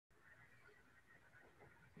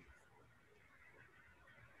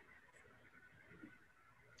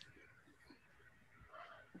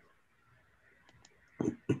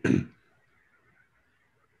And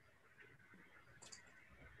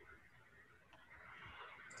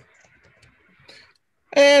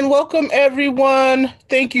welcome everyone.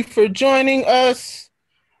 Thank you for joining us.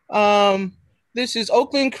 This is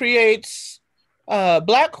Oakland Creates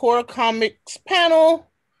Black Horror Comix panel,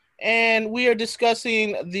 and we are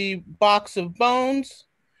discussing the Box of Bones.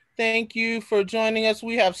 Thank you for joining us.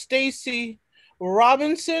 We have Stacey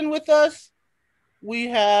Robinson with us. We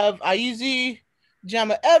have Ayize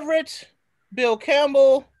Jama-Everett, Bill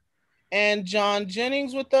Campbell, and John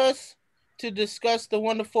Jennings with us to discuss the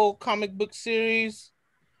wonderful comic book series.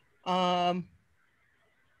 I'm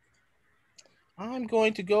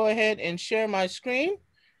going to go ahead and share my screen,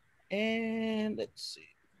 and let's see.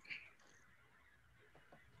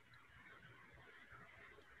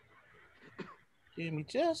 Give me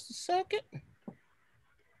just a second.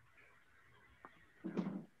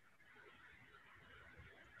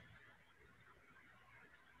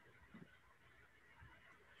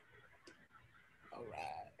 All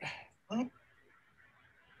right.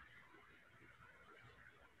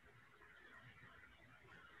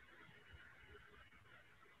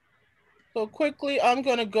 So quickly, I'm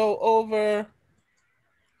going to go over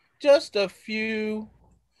just a few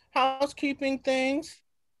housekeeping things.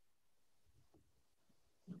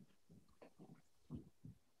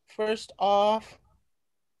 First off,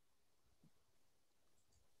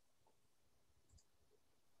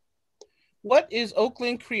 what is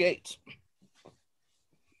Oakland Creates?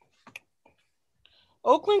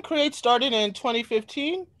 Oakland Creates started in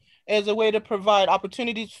 2015 as a way to provide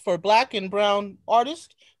opportunities for Black and Brown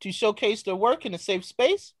artists to showcase their work in a safe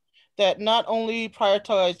space that not only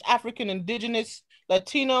prioritized African, Indigenous,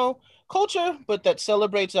 Latino culture, but that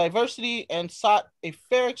celebrates diversity and sought a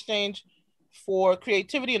fair exchange for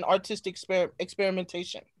creativity and artistic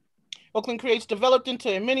experimentation. Oakland Creates developed into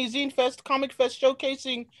a mini zinefest, comic fest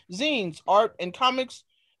showcasing zines, art, and comics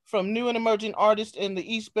from new and emerging artists in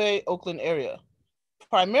the East Bay, Oakland area,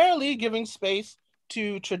 primarily giving space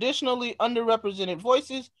to traditionally underrepresented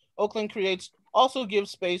voices. Oakland Creates also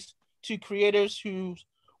gives space to creators who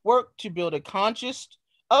work to build a conscious,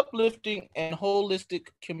 uplifting, and holistic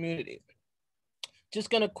community. Just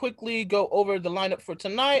going to quickly go over the lineup for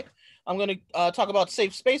tonight. I'm going to talk about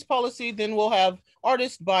safe space policy. Then we'll have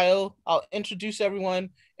artist bio. I'll introduce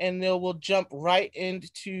everyone, and then we'll jump right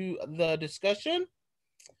into the discussion.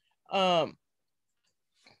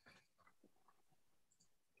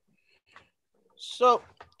 So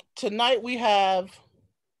tonight we have,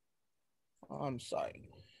 I'm sorry.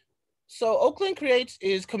 So Oakland Creates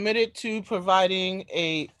is committed to providing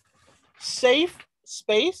a safe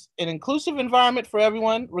space, an inclusive environment for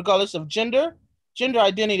everyone, regardless of gender, gender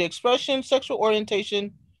identity expression, sexual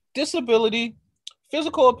orientation, disability,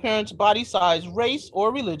 physical appearance, body size, race,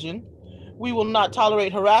 or religion. We will not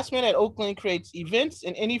tolerate harassment at Oakland Creates events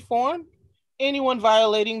in any form. Anyone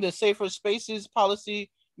violating the safer spaces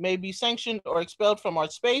policy may be sanctioned or expelled from our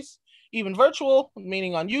space, even virtual,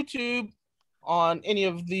 meaning on YouTube, on any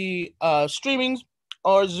of the streamings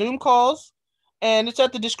or Zoom calls. And it's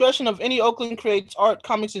at the discretion of any Oakland Creates Art,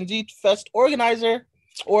 Comics, and zinefest organizer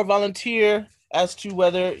or volunteer as to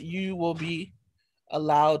whether you will be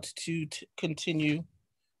allowed to continue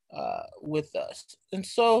with us. And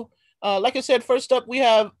so, like I said, first up, we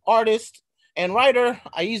have artist and writer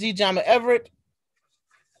Ayize Jama-Everett.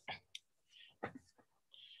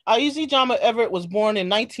 Ayize Jama-Everett was born in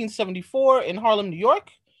 1974 in Harlem, New York.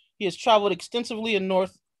 He has traveled extensively in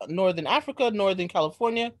Northern Africa, Northern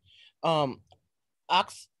California,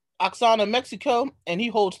 Oaxaca, Mexico, and he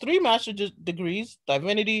holds 3 master's degrees,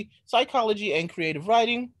 divinity, psychology, and creative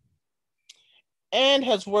writing, and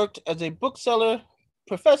has worked as a bookseller,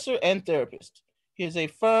 professor, and therapist. He has a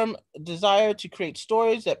firm desire to create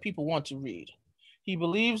stories that people want to read. He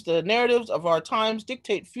believes the narratives of our times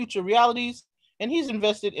dictate future realities, and he's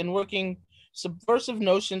invested in working subversive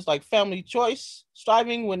notions like family choice,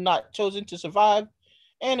 striving when not chosen to survive,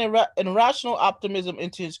 and irrational optimism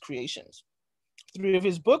into his creations. 3 of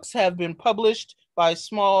his books have been published by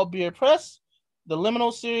Small Beer Press, the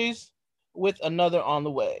Liminal series, with another on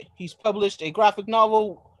the way. He's published a graphic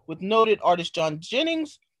novel with noted artist John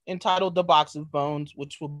Jennings entitled The Box of Bones,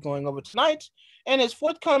 which we'll be going over tonight, and his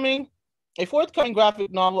forthcoming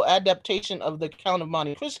graphic novel adaptation of The Count of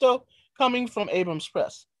Monte Cristo, coming from Abrams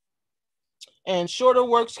Press. And shorter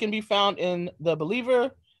works can be found in The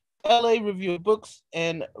Believer, LA Review of Books,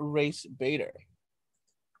 and Race Bader.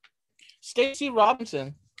 Stacey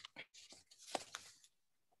Robinson.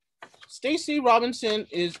 Stacey Robinson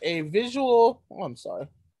is a visual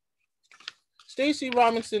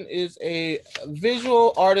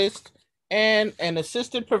artist and an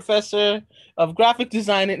assistant professor of graphic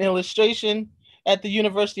design and illustration at the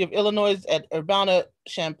University of Illinois at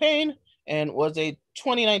Urbana-Champaign, and was a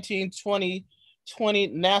 2019-2020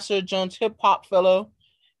 Nasser Jones Hip Hop Fellow.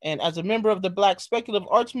 And as a member of the Black Speculative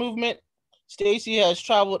Arts Movement, Stacey has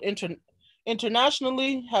traveled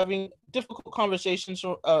internationally, having difficult conversations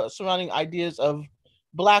surrounding ideas of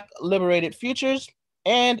Black liberated futures.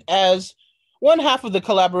 And as one half of the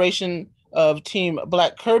collaboration of Team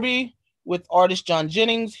Black Kirby with artist John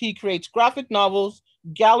Jennings, he creates graphic novels,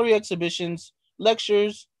 gallery exhibitions,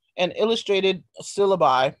 lectures, and illustrated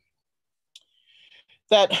syllabi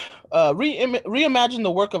that reimagine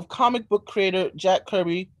the work of comic book creator Jack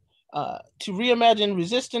Kirby to reimagine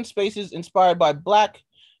resistance spaces inspired by Black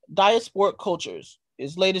diasporic cultures.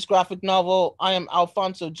 His latest graphic novel, I Am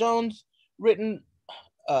Alfonso Jones, written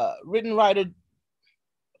by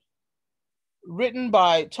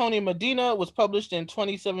Tony Medina, was published in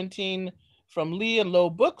 2017 from Lee and Low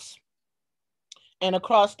Books. And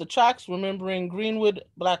Across the Tracks, Remembering Greenwood,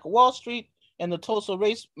 Black Wall Street, and the Tulsa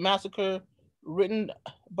Race Massacre, written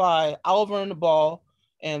by Alvern Ball,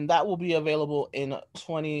 and that will be available in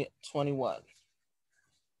 2021.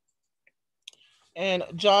 And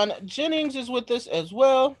John Jennings is with us as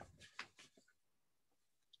well.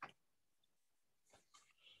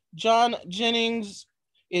 John Jennings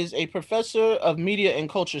is a professor of media and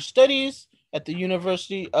culture studies at the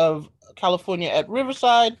University of California at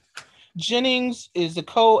Riverside. Jennings is the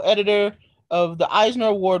co-editor of the Eisner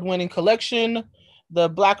Award-winning collection, The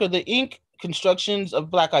Blacker the Ink, Constructions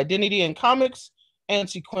of Black Identity in Comics and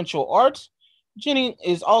Sequential Art. Jennings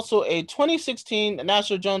is also a 2016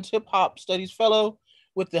 Nasser Jones Hip Hop Studies Fellow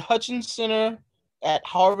with the Hutchins Center at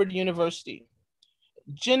Harvard University.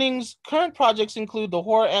 Jennings' current projects include the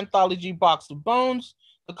horror anthology Box of Bones,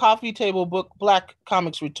 the coffee table book Black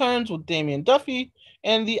Comics Returns with Damian Duffy,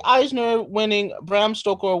 and the Eisner-winning, Bram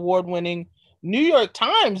Stoker Award-winning, New York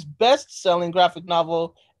Times best-selling graphic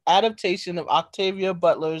novel adaptation of Octavia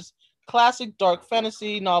Butler's classic dark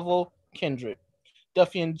fantasy novel Kindred.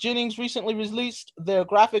 Duffy and Jennings recently released their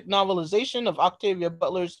graphic novelization of Octavia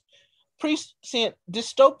Butler's prescient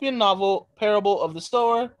dystopian novel Parable of the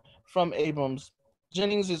Sower from Abrams.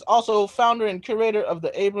 Jennings is also founder and curator of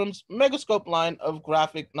the Abrams Megascope line of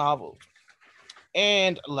graphic novels.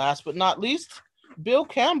 And last but not least, Bill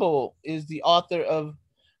Campbell is the author of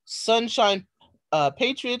Sunshine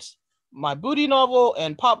Patriots, My Booty Novel,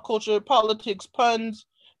 and Pop Culture, Politics, Puns,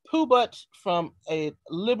 Pooh Butt from a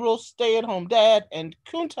Liberal Stay-at-Home Dad, and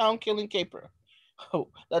Coontown Killing Caper.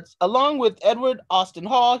 That's along with Edward Austin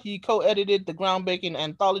Hall. He co-edited the groundbreaking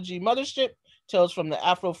anthology Mothership, Tales from the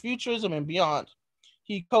Afrofuturism and Beyond.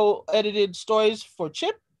 He co-edited Stories for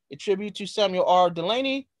Chip, a tribute to Samuel R.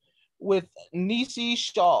 Delaney, with Nisi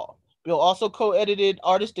Shaw. Bill also co-edited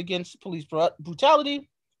Artist Against Police Brutality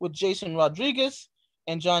with Jason Rodriguez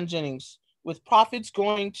and John Jennings, with profits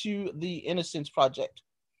going to the Innocence Project.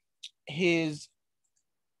 His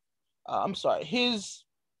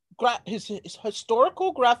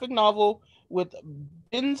historical graphic novel with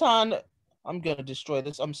Bintan, I'm gonna destroy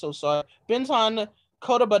this, I'm so sorry, Bintan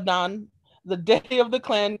Kodabadan, The Day of the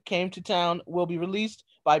Klan Came to Town, will be released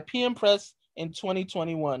by PM Press in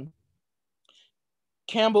 2021.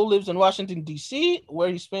 Campbell lives in Washington, D.C., where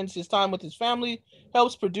he spends his time with his family,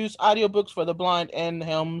 helps produce audiobooks for the blind, and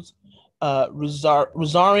helms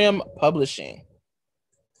Rosarium Publishing.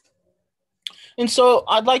 And so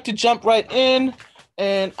I'd like to jump right in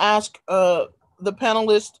and ask the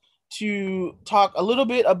panelists to talk a little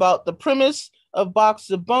bit about the premise of Box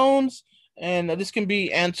of Bones, and this can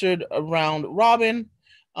be answered around Robin.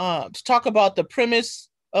 To talk about the premise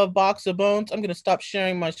of Box of Bones, I'm going to stop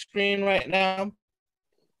sharing my screen right now.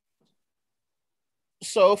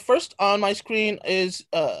 So first on my screen is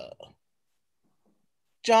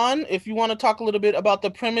John, if you want to talk a little bit about the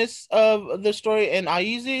premise of the story, and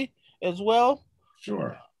Ayize as well.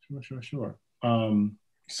 Sure.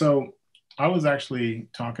 So I was actually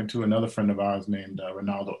talking to another friend of ours named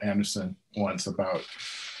Ronaldo Anderson once about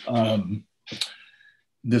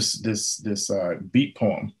this beat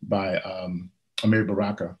poem by Amir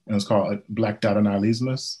Baraka, and it's called Black Dot and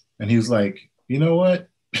Nihilismus. And he was like, you know what?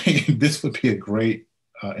 This would be a great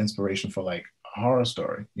inspiration for like a horror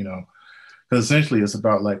story, you know, because essentially it's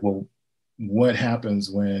about like, well, what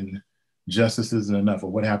happens when justice isn't enough,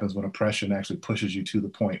 or what happens when oppression actually pushes you to the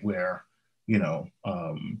point where, you know,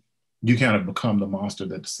 you kind of become the monster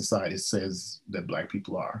that society says that Black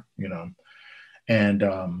people are, you know. And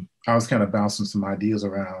I was kind of bouncing some ideas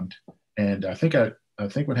around, and I think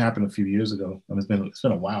what happened a few years ago, and it's been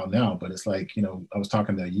a while now, but it's like, you know, I was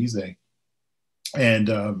talking to Ayize,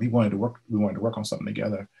 and we wanted to work on something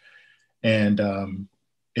together. And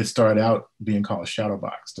it started out being called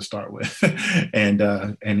Shadowbox to start with. And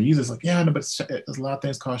the user's like, yeah, no, but there's a lot of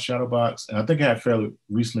things called Shadowbox. And I think I had fairly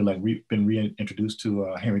recently been reintroduced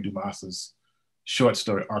to Henry Dumas's short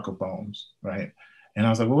story Arc of Bones, right? And I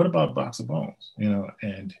was like, well, what about Box of Bones? You know,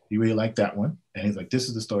 and he really liked that one. And he's like, this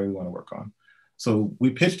is the story we want to work on. So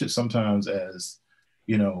we pitched it sometimes as,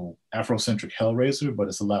 you know, Afrocentric Hellraiser, but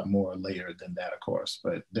it's a lot more layered than that, of course.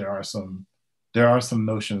 But there are some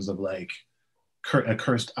notions of like a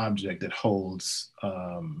cursed object that holds,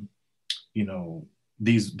 you know,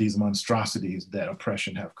 these monstrosities that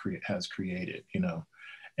oppression has created, you know,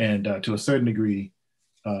 and to a certain degree,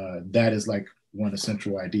 that is like one of the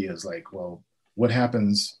central ideas. Like, well, what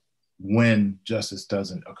happens when justice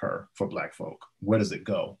doesn't occur for Black folk? Where does it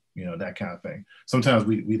go? You know, that kind of thing. Sometimes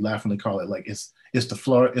we laughingly call it like it's the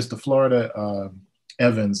Florida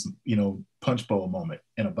Evans, you know, punch bowl moment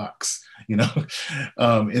in a box. You know,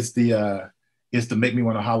 it's the make me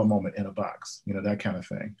want to holler moment in a box. You know, that kind of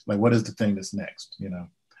thing. Like, what is the thing that's next? You know,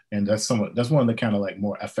 and that's one of the kind of like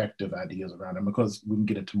more effective ideas around it, because we can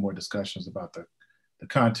get into more discussions about the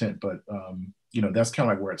content, but you know, that's kind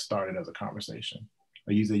of like where it started as a conversation.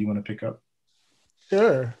 Ayize, you want to pick up?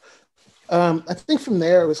 Sure. I think from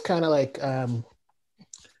there it was kind of like,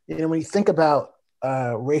 you know, when you think about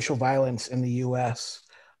racial violence in the U.S.,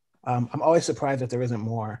 I'm always surprised that there isn't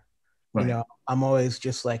more. Right. You know, I'm always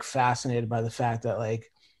just like fascinated by the fact that, like,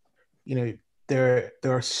 you know, there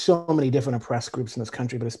are so many different oppressed groups in this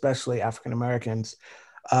country, but especially African Americans,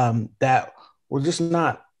 that we're just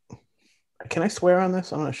not. Can I swear on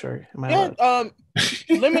this? I'm not sure. Am I allowed?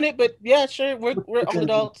 Limited, but yeah, sure. We're all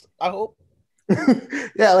adults, I hope.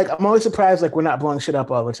 Yeah, like I'm always surprised like we're not blowing shit up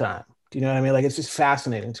all the time. Do you know what I mean? Like it's just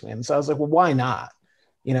fascinating to me. And so I was like, well, why not?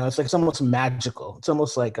 You know, it's like it's almost magical. It's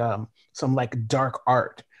almost like some like dark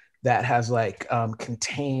art that has like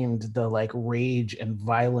contained the like rage and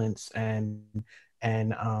violence and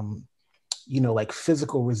you know, like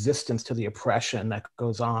physical resistance to the oppression that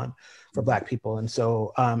goes on for Black people. And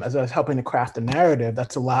so as I was helping to craft the narrative,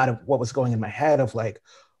 that's a lot of what was going in my head of like,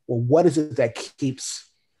 well, what is it that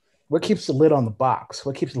what keeps the lid on the box?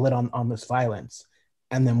 What keeps the lid on this violence?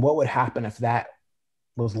 And then what would happen if that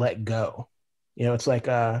was let go? You know, it's like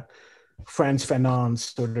Frantz Fanon's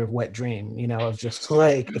sort of wet dream, you know, of just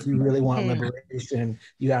like, if you really want liberation,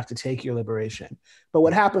 you have to take your liberation. But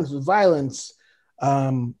what happens with violence,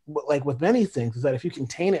 like with many things, is that if you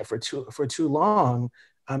contain it for too long,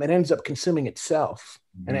 it ends up consuming itself,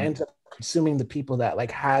 and it ends up consuming the people that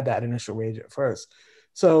like had that initial rage at first.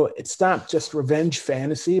 So it's not just revenge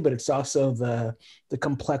fantasy, but it's also the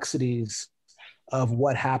complexities of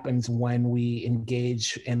what happens when we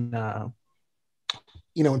engage in,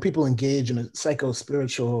 you know, when people engage in a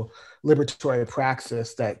psycho-spiritual liberatory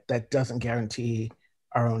praxis that doesn't guarantee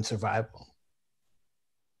our own survival.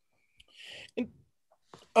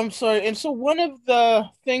 I'm sorry. And so one of the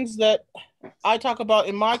things that I talk about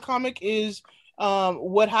in my comic is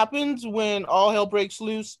what happens when all hell breaks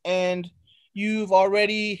loose and you've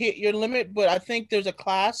already hit your limit. But I think there's a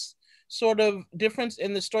class sort of difference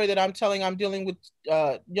in the story that I'm telling. I'm dealing with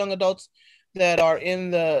young adults that are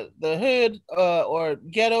in the hood or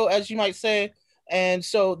ghetto, as you might say. And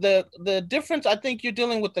so the difference, I think you're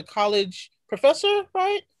dealing with the college professor,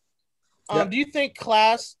 right? Yep. Do you think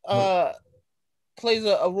class plays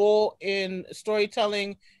a role in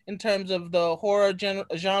storytelling in terms of the horror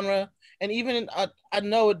genre? And even I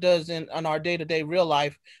know it does in our day-to-day real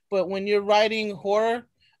life, but when you're writing horror,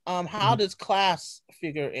 how does class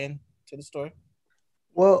figure into the story?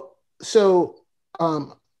 Well, so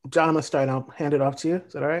John, I'm gonna start. I'll hand it off to you.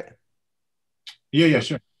 Is that all right? Yeah,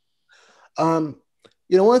 sure. You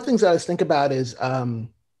know, one of the things I always think about is,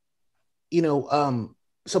 you know,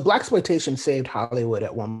 so blaxploitation saved Hollywood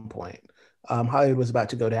at one point. Hollywood was about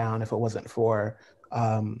to go down if it wasn't for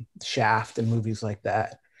Shaft and movies like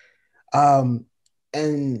that. And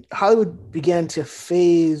Hollywood began to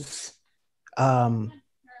phase the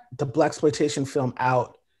blaxploitation film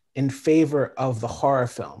out in favor of the horror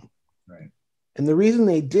film. Right. And the reason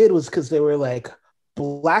they did was because they were like,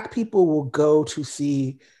 Black people will go to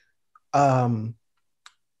see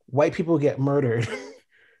white people get murdered.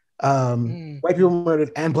 White people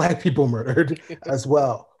murdered and Black people murdered as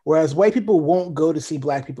well. Whereas white people won't go to see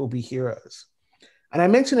Black people be heroes. And I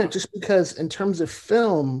mention it just because in terms of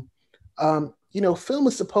film, you know, film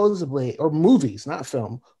is supposedly, or movies, not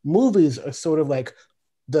film, movies are sort of like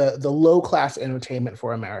the low-class entertainment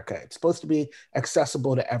for America. It's supposed to be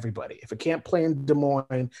accessible to everybody. If it can't play in Des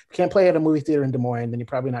Moines, can't play at a movie theater in Des Moines, then you're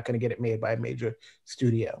probably not going to get it made by a major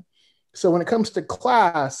studio. So when it comes to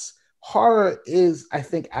class, horror is, I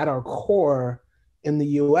think, at our core, in the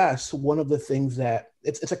US, one of the things that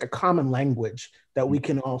it's like a common language that we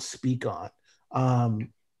can all speak on.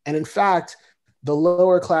 And in fact, the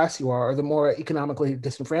lower class you are, or the more economically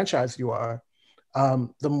disenfranchised you are,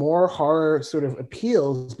 the more horror sort of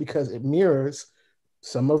appeals because it mirrors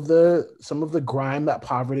some of the grime that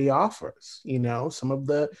poverty offers. You know, some of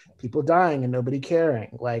the people dying and nobody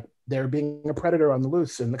caring, like there being a predator on the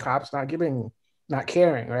loose and the cops not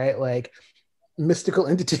caring, right? Like mystical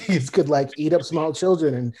entities could like eat up small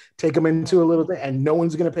children and take them into a little thing, and no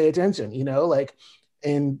one's going to pay attention. You know, like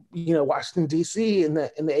in Washington D.C. in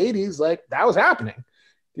the 80s, like that was happening.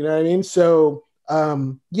 You know what I mean? So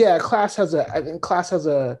yeah, I think class has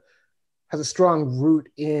a strong root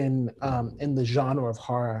in the genre of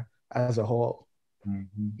horror as a whole.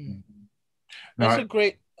 Mm-hmm. That's a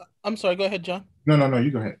great. I'm sorry. Go ahead, John. No. You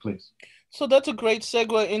go ahead, please. So that's a great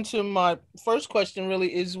segue into my first question.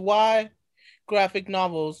 Really, is why graphic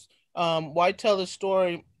novels? Why tell a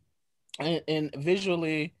story and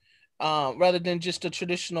visually rather than just a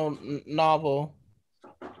traditional novel?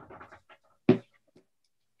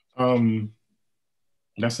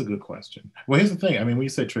 That's a good question. Well, here's the thing. I mean, when you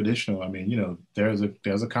say traditional, I mean, there's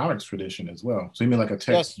a comics tradition as well. So you mean like a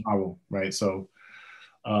text novel, right? So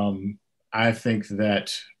I think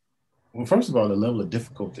that, well, first of all, the level of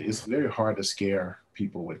difficulty, it's very hard to scare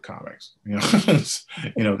people with comics. That's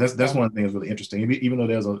one of the things really interesting. Even though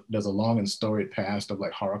there's a long and storied past of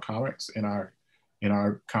like horror comics in our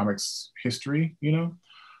comics history,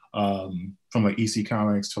 from like EC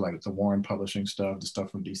Comics to like the Warren Publishing stuff, the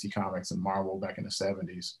stuff from DC Comics and Marvel back in the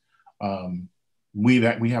 70s.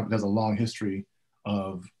 There's a long history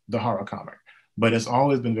of the horror comic, but it's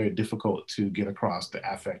always been very difficult to get across the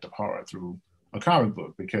affect of horror through a comic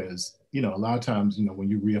book because, a lot of times, when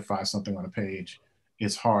you reify something on a page,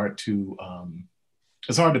 it's hard to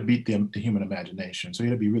beat the human imagination. So you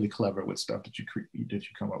have to be really clever with stuff that you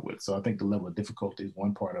come up with. So I think the level of difficulty is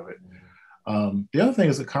one part of it. The other thing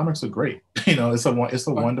is that comics are great. It's a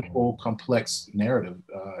wonderful, complex narrative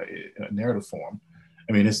form.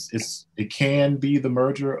 I mean, it can be the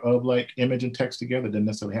merger of like image and text together. It doesn't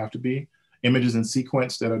necessarily have to be images in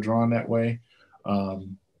sequence that are drawn that way.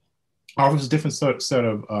 Offers a different set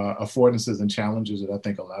of affordances and challenges that I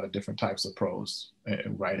think a lot of different types of prose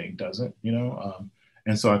writing doesn't.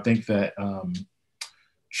 And so I think that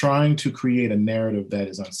trying to create a narrative that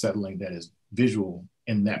is unsettling, that is visual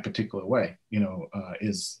in that particular way,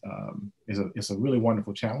 is a really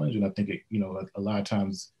wonderful challenge. And I think a lot of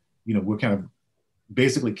times, we're kind of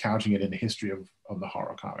basically couching it in the history of the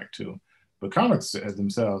horror comic too. But comics as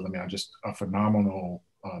themselves, I mean, are just a phenomenal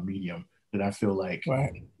medium that I feel like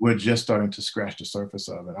we're just starting to scratch the surface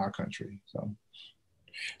of in our country.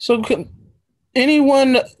 So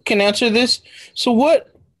anyone can answer this. So what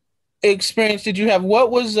experience did you have?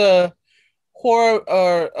 What was a horror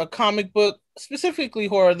or a comic book, specifically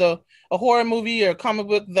horror though, a horror movie or a comic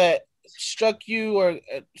book that struck you or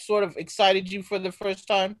sort of excited you for the first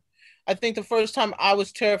time? I think the first time I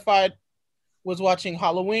was terrified was watching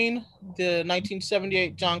Halloween, the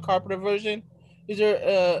 1978 John Carpenter version. Is there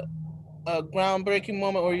a groundbreaking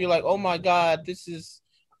moment where you're like, oh my God,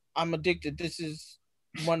 I'm addicted. This is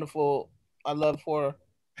wonderful. I love horror.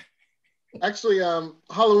 Actually,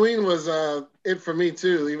 Halloween was it for me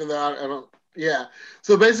too, even though I don't, yeah.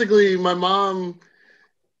 So basically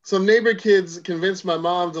some neighbor kids convinced my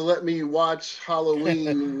mom to let me watch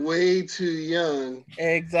Halloween way too young.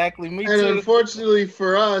 Exactly, me and too. And unfortunately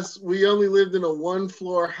for us, we only lived in a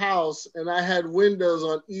 1-floor house, and I had windows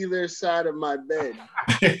on either side of my bed.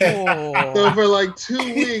 Oh. So for like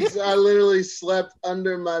 2 weeks, I literally slept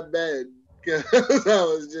under my bed because I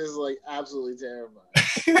was just like absolutely terrified.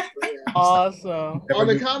 Yeah. Awesome. On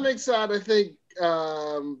the comic side, I think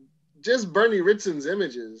just Bernie Writson's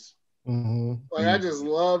images. Mm-hmm. Like I just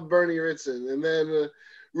love Bernie Written, and then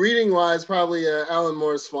reading wise, probably Alan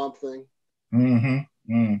Moore's Swamp Thing.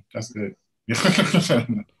 That's good.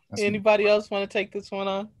 Anybody else want to take this one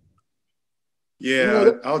on?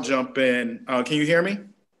 Yeah, I'll jump in. Can you hear me?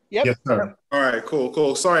 Yep. Yes, sir. All right,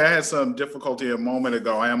 cool. Sorry, I had some difficulty a moment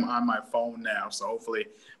ago. I am on my phone now, so hopefully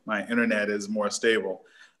my internet is more stable.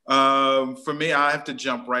 For me, I have to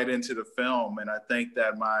jump right into the film, and I think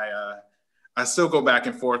that I still go back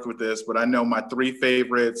and forth with this, but I know my 3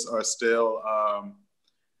 favorites are still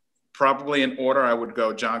probably in order. I would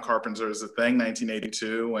go John Carpenter's The Thing,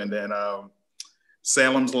 1982, and then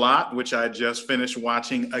Salem's Lot, which I just finished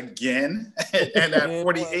watching again. And at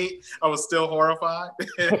 48, I was still horrified.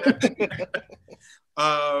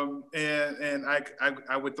 And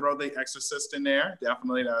I would throw The Exorcist in there.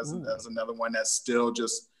 Definitely, that's another one that still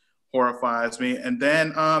just horrifies me. And then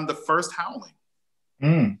The First Howling.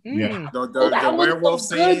 Yeah. The werewolf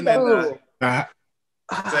so good, scene and the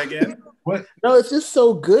say again. What? No, it's just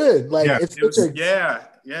so good. Like Yeah.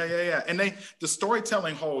 Yeah. And the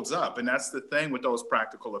storytelling holds up, and that's the thing with those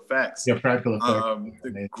practical effects. Yeah, practical effects.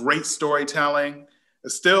 The great storytelling.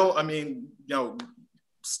 Still,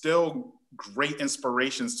 still great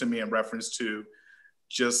inspirations to me in reference to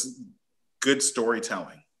just good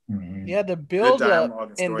storytelling. Mm-hmm. Yeah, the build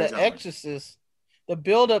up in The Exorcist, the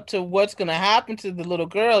build up to what's gonna happen to the little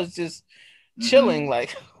girl is just chilling.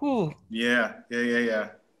 Like, whew. Yeah.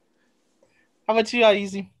 How about you,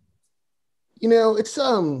 Ayize?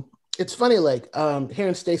 It's funny, like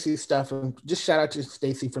hearing Stacey's stuff, and just shout out to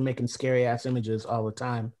Stacey for making scary ass images all the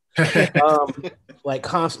time. Like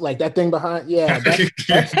that thing behind, that's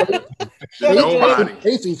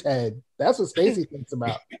Stacey's head. That's what Stacey thinks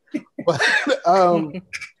about. But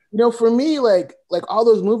for me, like all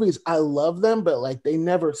those movies, I love them, but like they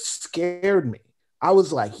never scared me. I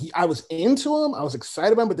was into them, I was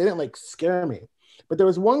excited about them, but they didn't like scare me. But there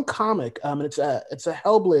was one comic, and it's a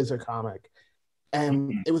Hellblazer comic,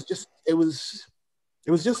 and it was just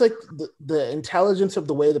like the intelligence of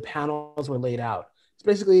the way the panels were laid out. It's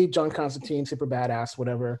basically John Constantine, super badass,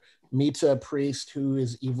 whatever, meets a priest who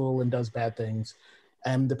is evil and does bad things,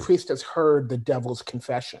 and the priest has heard the devil's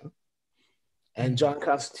confession. And John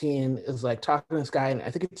Constantine is like talking to this guy, and I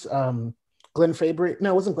think it's Glenn Fabry.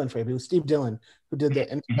 No, it wasn't Glenn Fabry. It was Steve Dillon who did the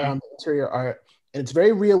interior art, and it's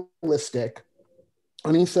very realistic.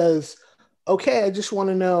 And he says, "Okay, I just want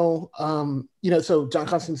to know, So John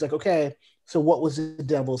Constantine's like, "Okay, so what was the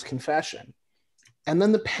devil's confession?" And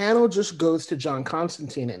then the panel just goes to John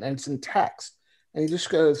Constantine, and it's in text, and he just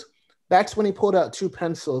goes, "That's when he pulled out 2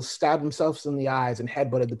 pencils, stabbed himself in the eyes, and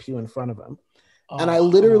headbutted the pew in front of him." And I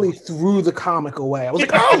literally threw the comic away. I was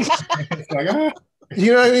like, "Oh!"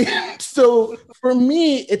 You know what I mean? So for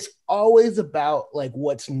me, it's always about like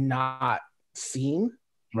what's not seen.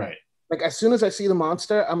 Right. Like as soon as I see the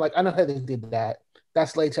monster, I'm like, I know how they did that.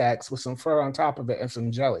 That's latex with some fur on top of it and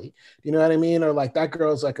some jelly. You know what I mean? Or like that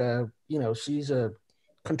girl's like she's a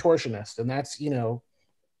contortionist, and that's,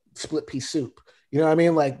 split pea soup. You know what I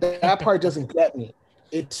mean? Like that part doesn't get me.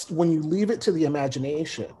 It's when you leave it to the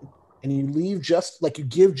imagination and you leave you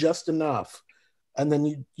give just enough, and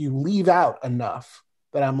then you leave out enough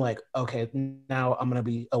that I'm like, okay, now I'm going to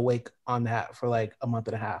be awake on that for like a month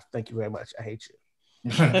and a half. Thank you very much. I hate you.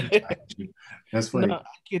 That's funny. No,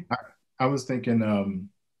 I was thinking,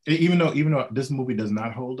 even though this movie does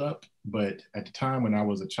not hold up, but at the time when I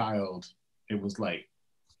was a child, it was like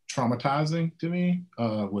traumatizing to me.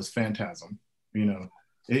 Was Phantasm.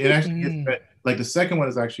 It actually gets better. Like the second one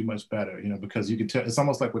is actually much better. Because you can tell it's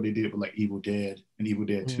almost like what they did with like Evil Dead and Evil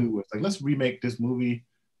Dead 2. Where it's like, let's remake this movie,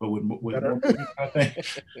 but with more movies, I think.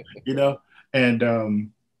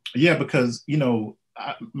 And because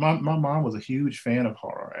my mom was a huge fan of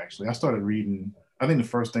horror. Actually, I started reading. I think the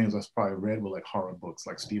first things I probably read were like horror books,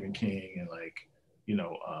 like Stephen King and like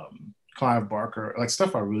Clive Barker, like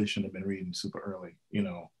stuff I really shouldn't have been reading super early.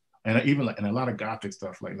 And even like and a lot of gothic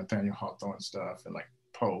stuff like Nathaniel Hawthorne stuff and like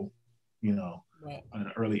Poe, at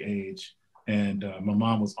an early age. And my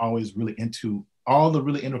mom was always really into all the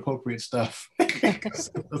really inappropriate stuff.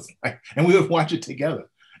 And we would watch it together.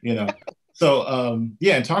 So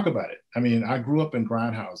and talk about it. I mean, I grew up in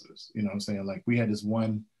grindhouses, what I'm saying? Like we had this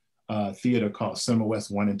one theater called Cinema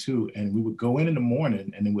West 1 and 2, and we would go in the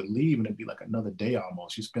morning and then would leave, and it'd be like another day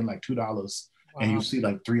almost. You spend like $2 and you see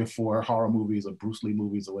like 3 or 4 horror movies or Bruce Lee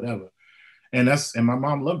movies or whatever. And my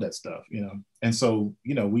mom loved that stuff, And so,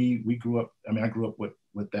 we grew up, I grew up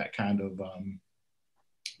with that kind of,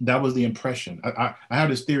 that was the impression. I have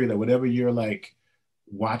this theory that whatever you're like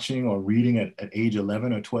watching or reading at age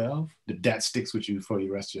 11 or 12, that sticks with you for the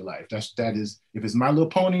rest of your life. That is, if it's My Little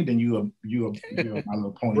Pony, then you're My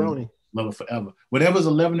Little Pony lover forever. Whatever's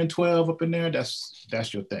 11 and 12 up in there, that's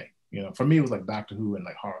your thing. For me, it was like Doctor Who and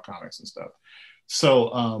like horror comics and stuff.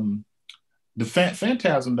 So the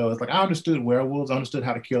Phantasm though, it's like I understood werewolves, I understood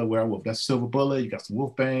how to kill a werewolf. That's Silver Bullet, you got some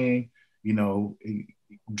Wolfbane,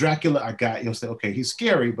 Dracula. I got, you'll say, okay, he's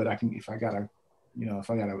scary, but if I got a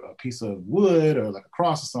piece of wood or like a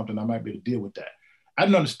cross or something, I might be able to deal with that. I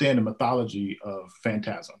didn't understand the mythology of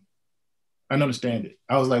Phantasm. I didn't understand it.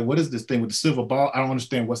 I was like, what is this thing with the silver ball? I don't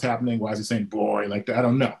understand what's happening. Why is he saying boy like that? I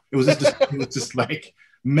don't know. It was just like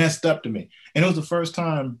messed up to me. And it was the first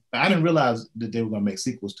time I didn't realize that they were going to make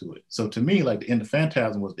sequels to it. So to me, like the end of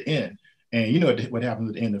Phantasm was the end. And what happens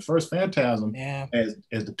at the end of the first Phantasm, as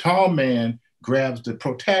the tall man grabs the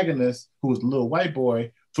protagonist, who was the little white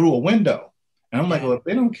boy, through a window. And I'm like, well, if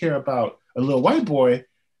they don't care about a little white boy,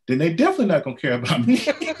 then they definitely not going to care about me.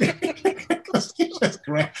 He just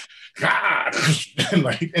grabbed, God,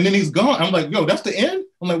 and then he's gone. I'm like, yo, that's the end?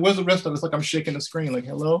 I'm like, where's the rest of it? It's like I'm shaking the screen, like,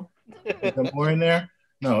 hello? Is there more in there?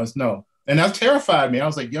 No, it's no. And that terrified me. I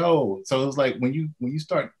was like, yo. So it was like when you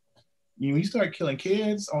start killing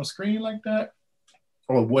kids on screen like that,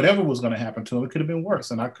 or whatever was going to happen to him, it could have been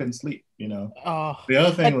worse, and I couldn't sleep. The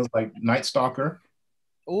other thing was like Night Stalker.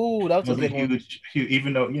 Oh, that was a big huge,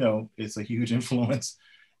 even though it's a huge influence.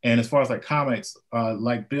 And as far as like comics,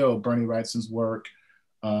 like Bernie Wrightson's work,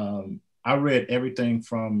 I read everything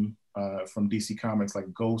from DC Comics,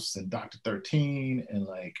 like Ghosts and Dr. 13 and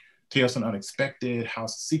like Tales from the Unexpected,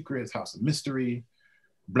 House of Secrets, House of Mystery,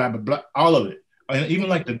 blah blah blah, all of it. And even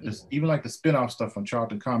like the spin-off stuff from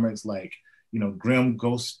Charlton Comics, like grim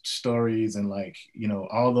ghost stories and like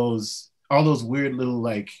all those weird little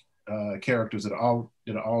like characters that are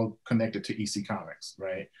all connected to EC Comics,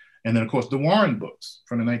 right? And then of course the Warren books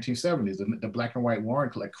from the 1970s, the black and white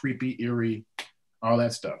Warren, like creepy, eerie, all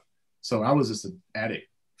that stuff. So I was just an addict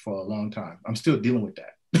for a long time. I'm still dealing with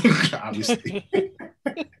that, obviously.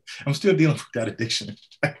 I'm still dealing with that addiction.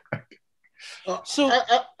 So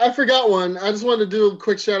I forgot one. I just wanted to do a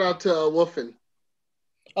quick shout out to Wolfen.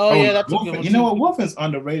 Oh yeah, that's Wolfen. A good one. You know what? Wolfen's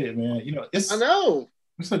underrated, man. I know.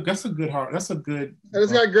 That's a good heart. That's a good. And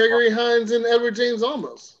it's got Gregory Hines and Edward James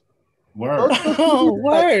Olmos. Word. Oh,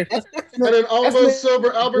 word. And an almost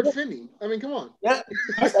sober Albert Finney. I mean, come on. Yeah.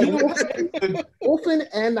 Wolfen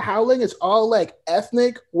and the Howling is all like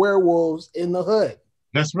ethnic werewolves in the hood.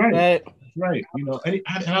 That's right. That's right.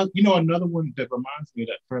 Another one that reminds me of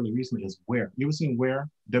that fairly recently is Where. You ever seen Where?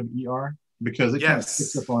 WER? Because it kind of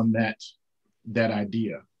picks up on that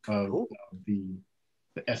idea of the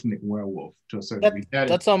ethnic werewolf to a certain degree.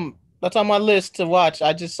 That's on my list to watch.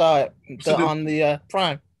 I just saw it on the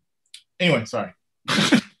Prime. Anyway, sorry.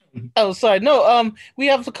 Oh, sorry. No, we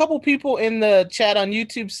have a couple people in the chat on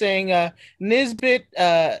YouTube saying Nisbet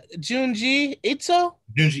Junji Ito.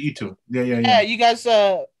 Junji Ito. Yeah. Yeah, you guys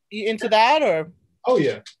you into that or? Oh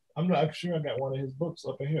yeah. I'm sure I got one of his books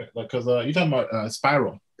up in here. Like, cause you're talking about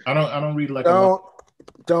Spiral. I don't read like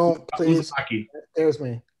don't please. There's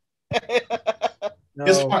me. No.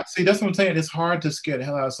 It's hard. See, that's what I'm saying. It's hard to scare the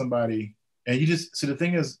hell out of somebody. And you just see, the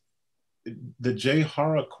thing is, the J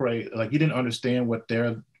horror craze, like, you didn't understand what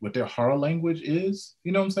their horror language is.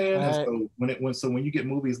 You know what I'm saying? Right. And so when you get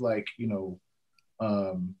movies like The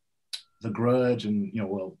Grudge and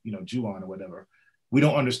Ju-On or whatever, we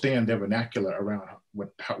don't understand their vernacular around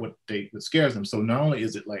what scares them. So not only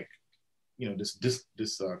is it like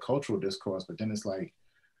this cultural discourse, but then it's like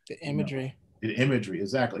the imagery. The imagery,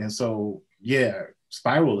 exactly. And so yeah,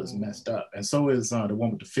 Spiral is messed up, and so is the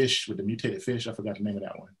one with the fish, with the mutated fish. I forgot the name of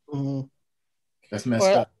that one. Mm-hmm. That's messed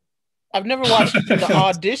up. I've never watched The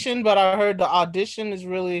Audition, but I heard The Audition is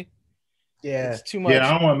really it's too much. Yeah,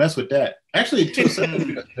 I don't want to mess with that. Actually,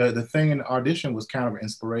 the thing in The Audition was kind of an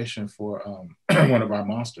inspiration for one of our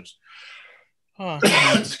monsters.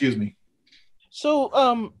 Excuse me.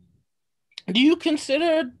 So, do you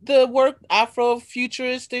consider the work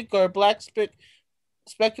Afrofuturistic or Black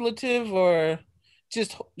speculative, or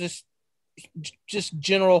just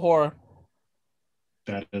general horror?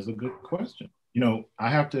 That is a good question. I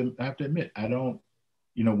have to admit, I don't.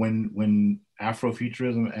 When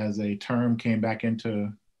Afrofuturism as a term came back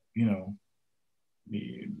into the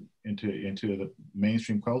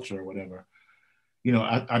mainstream culture or whatever,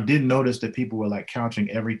 I did notice that people were like couching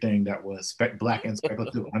everything that was Black and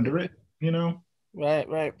speculative under it.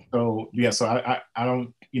 Right. So yeah, so I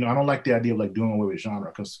don't I don't like the idea of like doing away with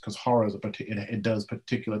genre because horror is it does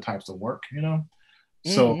particular types of work.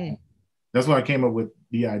 So that's why I came up with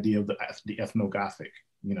the idea of the ethnogothic.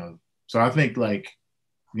 So I think like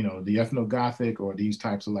the ethnogothic or these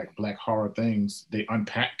types of like Black horror things, they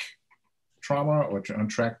unpack trauma or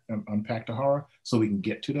unpack the horror so we can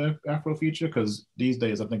get to the Afrofuture, because these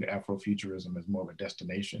days I think Afrofuturism is more of a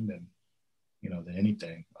destination than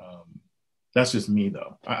anything. That's just me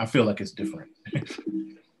though. I feel like it's different.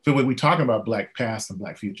 So we're talking about Black past and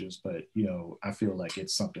Black futures, but I feel like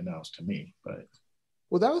it's something else to me. But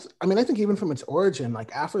I think even from its origin,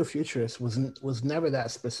 like Afrofuturist was never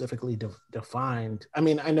that specifically defined. I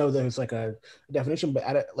mean, I know there's like a definition, but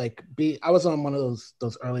I was on one of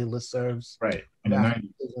those early listservs, right, in the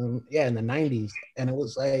 90s. Yeah, in the 90s, and it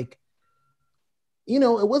was like, it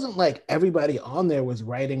wasn't like everybody on there was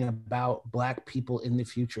writing about Black people in the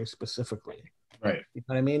future specifically. Right. You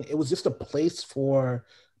know what I mean? It was just a place for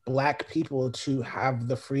Black people to have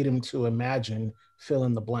the freedom to imagine fill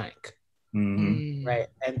in the blank. Mm-hmm. Right.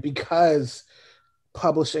 And because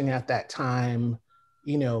publishing at that time,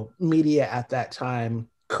 media at that time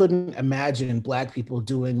couldn't imagine Black people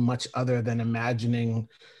doing much other than imagining,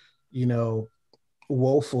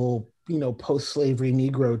 woeful post-slavery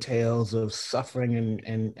Negro tales of suffering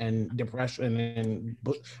and depression and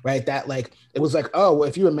right, that like it was like, oh, well,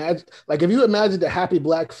 if you imagine a happy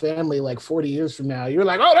Black family like 40 years from now, you're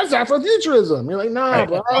like, oh, that's Afrofuturism. You're like, nah,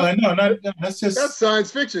 bro. No, that's just that's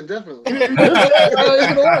science fiction, definitely.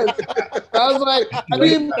 I was like, I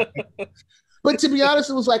mean, but to be honest,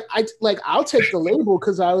 it was like I'll take the label,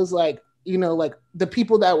 because I was like, like the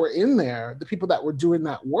people that were in there, the people that were doing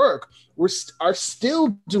that work are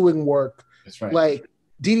still doing work. That's right. Like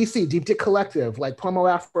DDC, Deep Dick Collective, like Pomo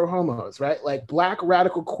Afro Homos, right? Like Black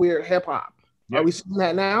radical queer hip hop. Yep. Are we seeing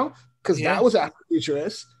that now? Because that was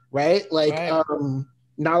Afrofuturist, right? Like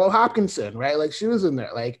Nalo Hopkinson, right? Like she was in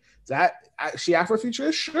there. Like she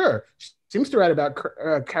Afrofuturist? Sure. She seems to write about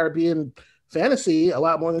Caribbean fantasy a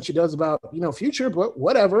lot more than she does about future, but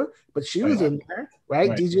whatever. But she was in there,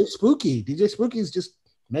 right? DJ Spooky's just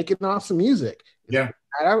making off some music. Yeah.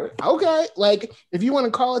 Okay, like if you want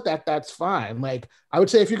to call it that, that's fine. Like I would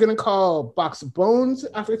say if you're going to call Box of Bones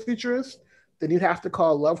Afrofuturist, then you'd have to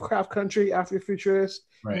call Lovecraft Country Afrofuturist.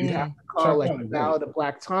 Right. You'd have to call like the Ballad of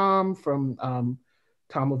Black Tom from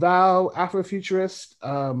Tom Laval Afrofuturist.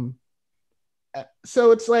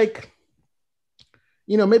 So it's like,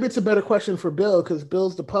 maybe it's a better question for Bill, because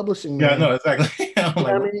Bill's the publishing man. Yeah, no, exactly.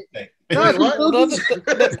 The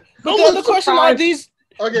other question, are these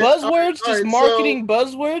buzzwords just marketing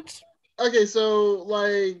buzzwords? Okay, so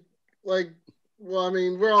well, I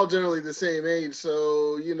mean, we're all generally the same age,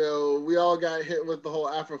 so we all got hit with the whole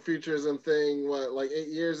Afrofuturism thing, like 8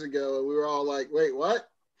 years ago, and we were all like, wait, what?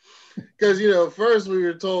 Because first we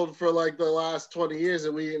were told for like the last 20 years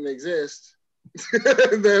that we didn't exist.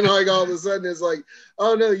 And then like all of a sudden it's like,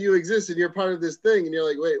 oh no, you exist and you're part of this thing, and you're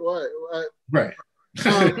like, wait, what? Right.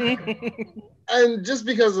 And just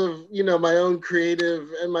because of my own creative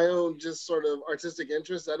and my own just sort of artistic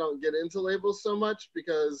interest, I don't get into labels so much,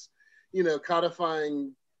 because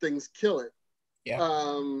codifying things kill it. Yeah.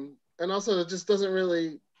 And also it just doesn't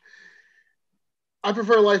really. I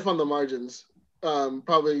prefer life on the margins.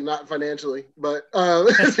 Probably not financially, but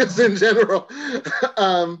just in general.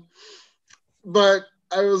 But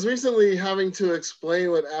I was recently having to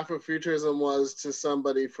explain what Afrofuturism was to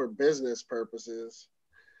somebody for business purposes.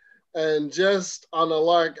 And just on a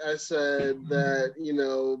lark, I said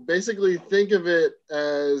that, basically think of it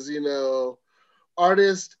as,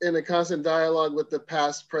 artist in a constant dialogue with the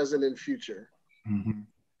past, present, and future. Mm-hmm.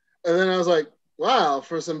 And then I was like, wow,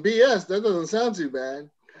 for some BS, that doesn't sound too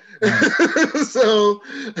bad. Right. So,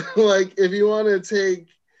 like, if you want to take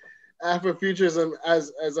Afrofuturism,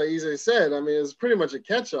 as Ayize said, I mean, it's pretty much a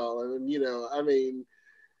catch-all. I mean,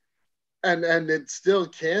 and it still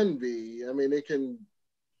can be. I mean, it can,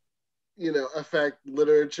 affect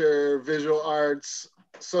literature, visual arts,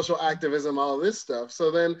 social activism, all this stuff.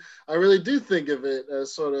 So then I really do think of it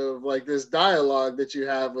as sort of like this dialogue that you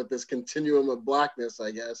have with this continuum of Blackness,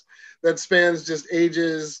 I guess, that spans just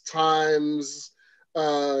ages, times,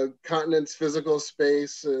 continents, physical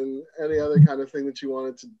space, and any other kind of thing that you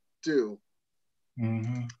wanted to do.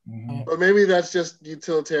 Mm-hmm, mm-hmm. But maybe that's just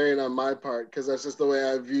utilitarian on my part, because that's just the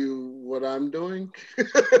way I view what I'm doing.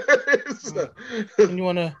 So. And you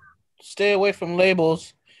want to stay away from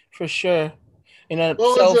labels for sure. I'm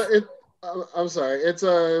sorry. It's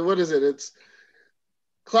what is it? It's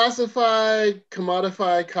classify,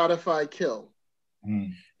 commodify, codify, kill.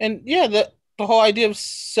 Mm. And yeah, the whole idea of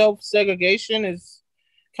self-segregation is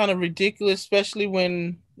kind of ridiculous, especially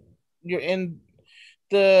when you're in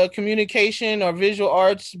the communication or visual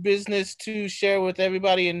arts business to share with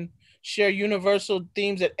everybody and share universal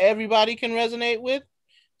themes that everybody can resonate with.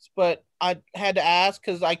 But I had to ask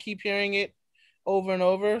because I keep hearing it over and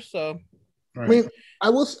over. So, right. I mean, I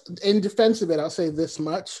will, in defense of it, I'll say this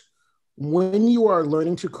much. When you are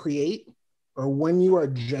learning to create or when you are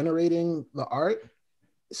generating the art,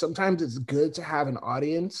 sometimes it's good to have an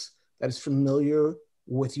audience that is familiar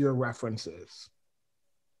with your references.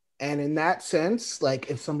 And in that sense, like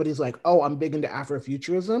if somebody's like, oh, I'm big into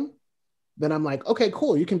Afrofuturism, then I'm like, okay,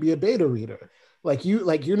 cool. You can be a beta reader.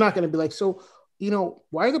 You're not going to be like, so,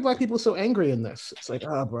 why are the Black people so angry in this? It's like,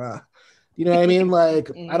 oh, bruh. You know what I mean? Like,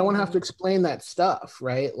 I don't want to have to explain that stuff,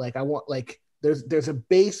 right? Like I want, there's a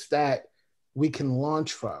base that we can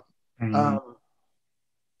launch from. Mm-hmm.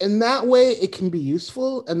 In that way, it can be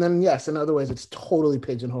useful. And then, yes, in other ways, it's totally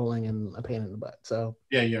pigeonholing and a pain in the butt. So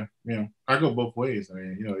yeah. I go both ways. I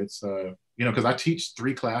mean, it's because I teach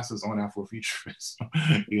 3 classes on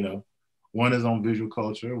Afrofuturism. One is on visual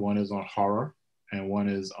culture, one is on horror, and one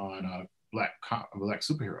is on black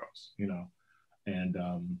superheroes. And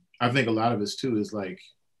I think a lot of this too is like,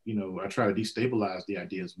 I try to destabilize the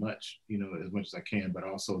idea as much as I can, but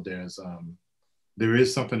also there's there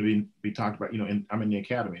is something to be talked about, and I'm in the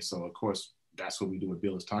academy. So of course, that's what we do, what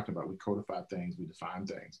Bill is talking about. We codify things, we define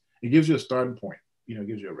things. It gives you a starting point, it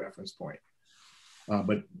gives you a reference point.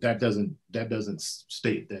 But that doesn't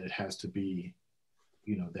state that it has to be,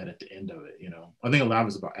 that at the end of it, I think a lot of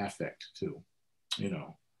it's about affect too,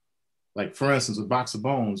 like for instance, with Box of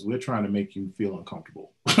Bones, we're trying to make you feel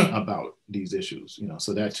uncomfortable about these issues,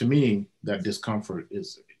 so that to me, that discomfort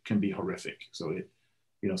can be horrific. So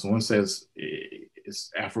someone says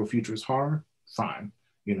it's Afrofuturist horror, fine.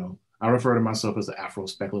 I refer to myself as an Afro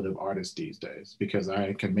speculative artist these days because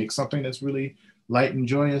I can make something that's really light and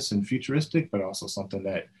joyous and futuristic, but also something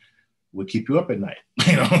that would keep you up at night.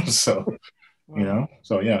 So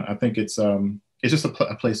so yeah, I think it's just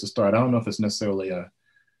a place to start. I don't know if it's necessarily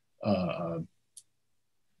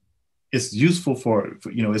it's useful for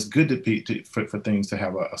it's good for things to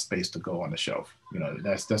have a space to go on the shelf.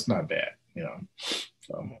 That's not bad.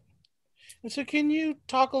 So can you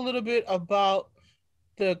talk a little bit about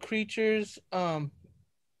the creatures,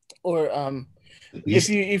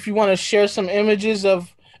 if you want to share some images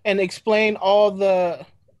of and explain all the,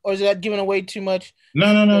 or is that giving away too much?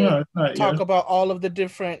 No. It's not, talk about all of the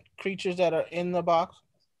different creatures that are in the box.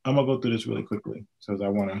 I'm gonna go through this really quickly because I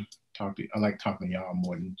want to talk to you. I like talking to y'all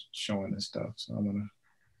more than showing this stuff. So I'm gonna,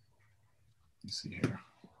 let's see here.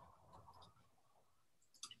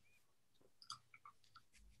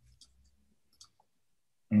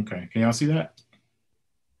 Okay, can y'all see that?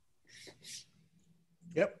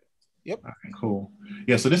 Yep. All right, cool.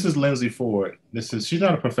 Yeah, so this is Lindsay Ford. She's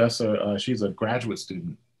not a professor. She's a graduate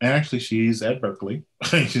student. And actually, she's at Berkeley.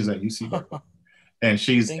 She's at UC Berkeley. And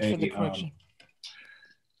she's a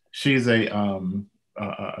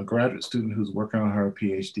graduate student who's working on her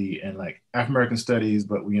PhD in like African American studies,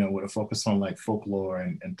 but with a focus on like folklore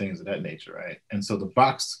and things of that nature, right? And so the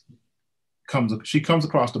box she comes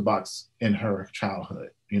across the box in her childhood.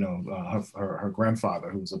 Her grandfather,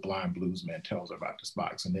 who's a blind bluesman, tells her about this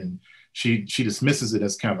box, and then she dismisses it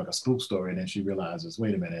as kind of like a spook story. And then she realizes,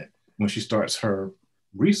 wait a minute. When she starts her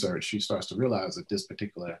research, she starts to realize that this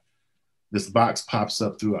box pops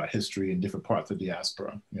up throughout history in different parts of the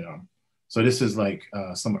diaspora. So this is like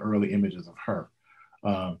some early images of her.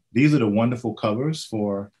 These are the wonderful covers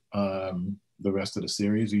for the rest of the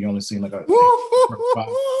series. You only seen like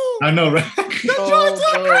I know, right?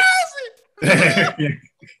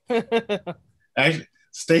 Actually,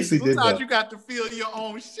 Stacey did that. You got to feel your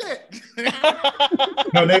own shit.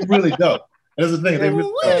 No, they really don't. That's the thing. They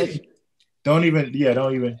really don't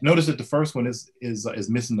even notice that the first one is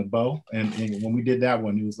missing the bow. And when we did that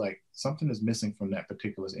one, he was like, something is missing from that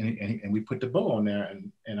particular, and we put the bow on there,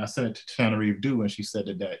 and I sent it to Tana Reeve Dew, and she said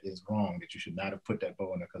that is wrong, that you should not have put that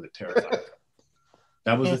bow on there because it terrifies her.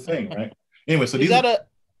 That was the thing, right? Anyway, so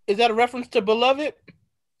is that a reference to Beloved,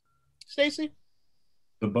 Stacey?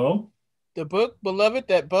 The bow? The book Beloved,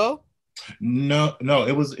 that bow? No,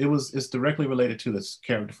 it's directly related to this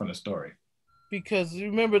character from the story. Because you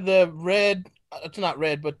remember the red, it's not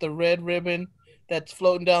red, but the red ribbon that's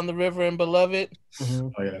floating down the river in Beloved? Mm-hmm.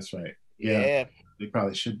 Oh yeah, that's right. Yeah. It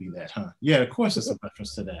probably should be that, huh? Yeah, of course it's a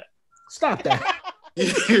reference to that. Stop that.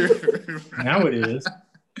 Now it is.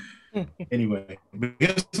 Anyway,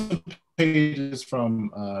 here's some pages from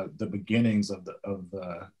the beginnings of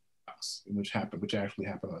the which actually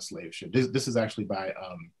happened on a slave ship. This is actually by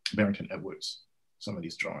Barrington Edwards. Some of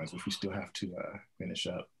these drawings, which we still have to finish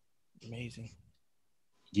up. Amazing.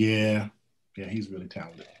 Yeah, he's really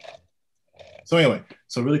talented. So anyway,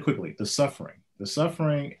 really quickly, The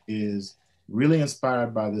Suffering is really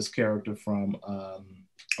inspired by this character from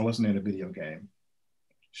what's the name of the video game?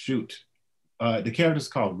 Shoot. The character's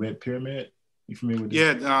called Red Pyramid. You familiar with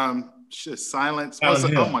this? Yeah, Silent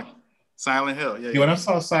Hill. Oh my, Silent Hill. Yeah. When I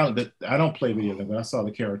saw Silent, I don't play video games, but I saw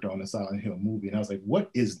the character on the Silent Hill movie, and I was like,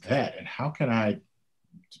 what is that? And how can I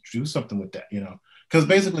do something with that? Because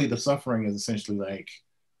basically The Suffering is essentially like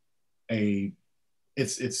it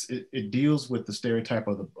deals with the stereotype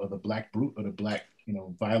of the black brute or the black,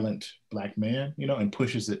 violent black man, and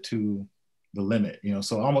pushes it to the limit,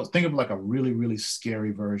 so almost think of like a really, really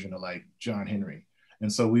scary version of like John Henry.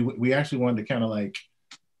 And so we actually wanted to kind of like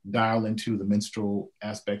dial into the minstrel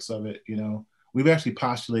aspects of it. We've actually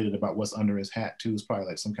postulated about what's under his hat too. It's probably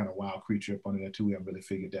like some kind of wild creature up under there too. We haven't really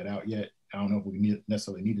figured that out yet. I don't know if we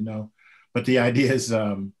necessarily need to know, but the idea is,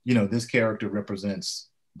 this character represents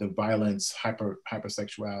the violence,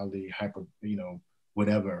 hypersexuality,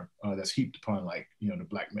 whatever that's heaped upon like, the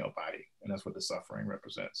black male body. And that's what The Suffering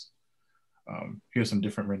represents. Here's some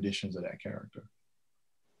different renditions of that character.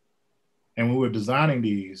 And when we were designing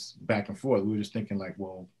these back and forth, we were just thinking like,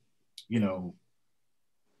 well,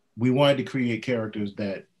 we wanted to create characters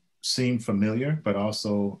that seemed familiar, but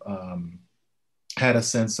also had a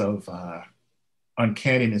sense of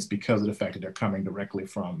uncanniness because of the fact that they're coming directly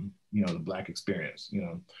from, you know, the Black experience, you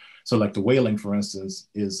know. So like the Wailing, for instance,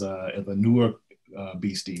 is a newer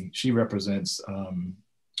beastie. She represents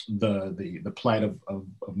the plight of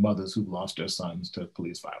mothers who've lost their sons to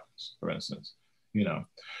police violence, for instance, you know.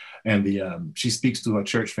 And she speaks to a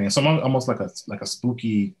church fan, so almost like a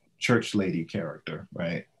spooky church lady character,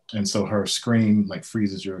 right? And so her scream like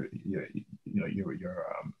freezes your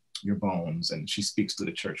bones, and she speaks to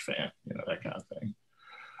the church fan, you know, that kind of thing.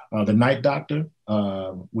 The Night Doctor,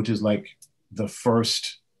 which is like the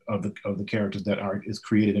first of the characters that is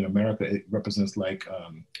created in America, it represents like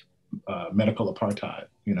medical apartheid,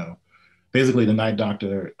 you know. Basically, the Night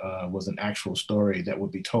Doctor was an actual story that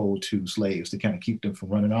would be told to slaves to kind of keep them from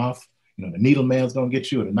running off. You know, the needle man's gonna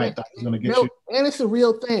get you, or the Night Doctor's gonna get you. And it's a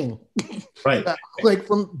real thing. Right. Like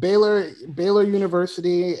from Baylor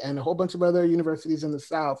University and a whole bunch of other universities in the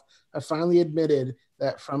South have finally admitted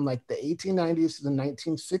that from like the 1890s to the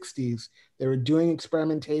 1960s, they were doing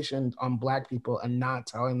experimentation on Black people and not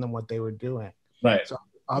telling them what they were doing. Right. So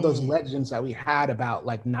all those legends that we had about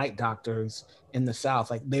like night doctors in the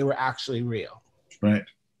South, like they were actually real. Right.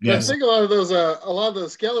 Yes. I think a lot of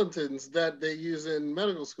those skeletons that they use in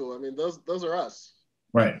medical school, I mean, those are us.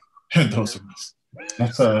 Right. Those are us.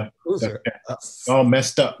 That's all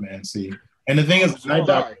messed up, man. See, and the thing is,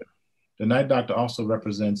 the Night Doctor also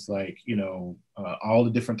represents, like, you know, all the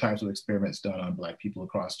different types of experiments done on Black people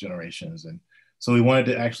across generations, and so we wanted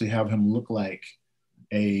to actually have him look like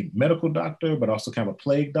a medical doctor, but also kind of a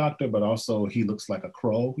plague doctor, but also he looks like a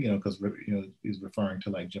crow, you know, because, you know, he's referring to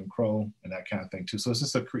like Jim Crow and that kind of thing too. So it's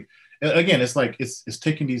just again, it's like it's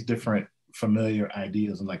taking these different familiar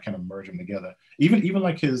ideas and like kind of merge them together. Even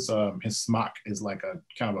like his smock is like a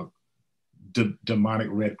kind of a demonic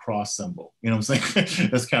Red Cross symbol. You know what I'm saying?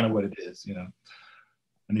 That's kind of what it is, you know.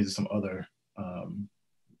 And these are some other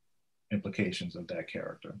implications of that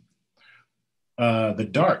character. The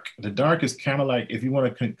Dark is kind of like, if you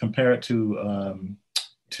want to compare it to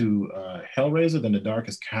Hellraiser, then the Dark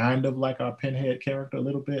is kind of like our Pinhead character a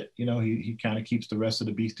little bit. You know, he kind of keeps the rest of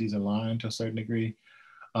the beasties in line to a certain degree.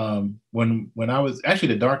 When I was actually,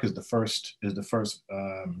 the Dark is the first.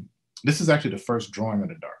 This is actually the first drawing of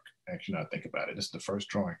the Dark. Actually, now I think about it, this is the first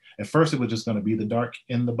drawing. At first, it was just going to be the Dark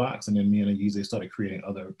in the box, and then me and Ayize started creating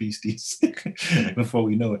other beasties before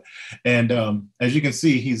we know it. And as you can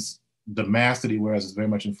see, the mask that he wears is very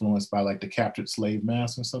much influenced by like the captured slave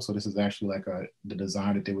mask and stuff. So this is actually like the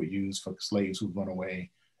design that they would use for slaves who run away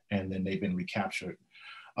and then they've been recaptured.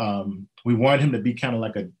 We wanted him to be kind of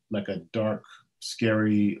like a dark,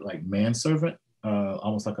 scary, like manservant,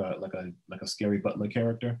 almost like a scary butler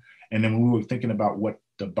character. And then when we were thinking about what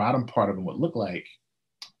the bottom part of him would look like,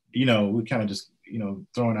 you know, we kind of just, you know,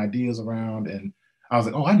 throwing ideas around, and I was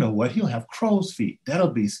like, oh, I know what, he'll have crow's feet. That'll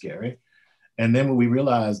be scary. And then what we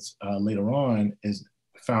realized later on is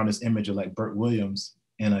found this image of like Burt Williams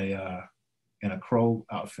in a crow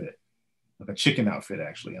outfit, like a chicken outfit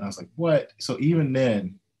actually. And I was like, what? So even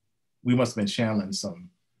then, we must have been channeling some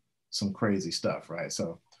crazy stuff, right?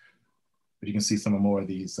 So, but you can see some more of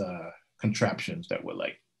these contraptions that were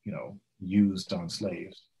like, you know, used on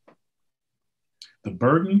slaves. The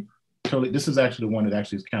Burden, totally. This is actually the one that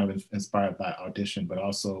actually is kind of inspired by Audition, but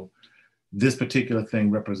also this particular thing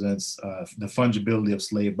represents the fungibility of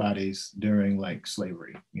slave bodies during like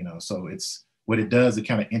slavery, you know. So it's what it does. It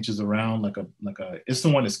kind of inches around like a. It's the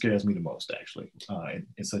one that scares me the most actually.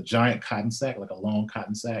 It's a giant cotton sack, like a long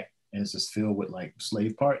cotton sack, and it's just filled with like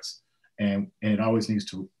slave parts, and it always needs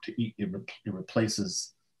to eat. It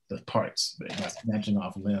replaces the parts by snatching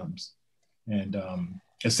off limbs, and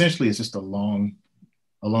essentially it's just a long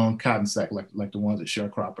cotton sack like the ones that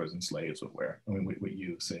sharecroppers and slaves would wear. I mean, would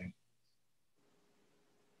use, see.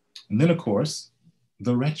 And then, of course,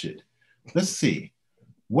 the Wretched. Let's see.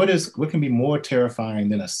 What can be more terrifying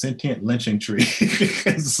than a sentient lynching tree?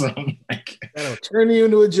 That'll turn you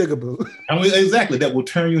into a jigaboo. I mean, exactly. That will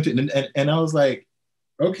turn you into, and I was like,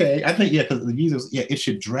 okay, I think, yeah, because the users, yeah, it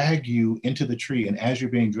should drag you into the tree. And as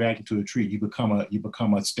you're being dragged into a tree, you become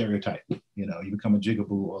a stereotype, you know, you become a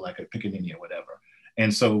jigaboo or like a pickaninny or whatever.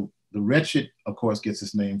 And so the Wretched, of course, gets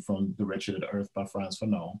its name from The Wretched of the Earth by Frantz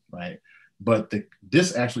Fanon, right? But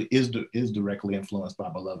this actually is directly influenced by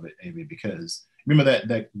Beloved, Avy, because remember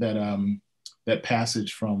that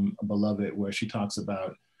passage from Beloved where she talks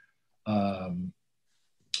about the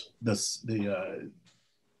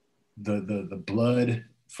blood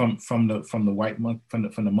from the white monk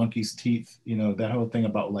from the monkey's teeth, you know, that whole thing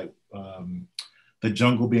about like the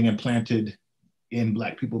jungle being implanted in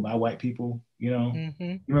Black people by white people, you know.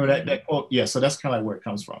 Mm-hmm. Remember that quote? Yeah, so that's kind of like where it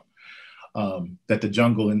comes from. that the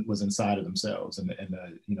jungle was inside of themselves, and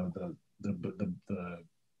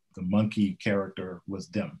the monkey character was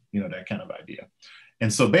them, that kind of idea.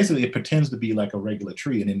 And so basically it pretends to be like a regular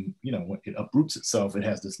tree, and then when it uproots itself, it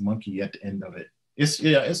has this monkey at the end of it.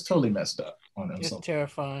 It's totally messed up on them. It's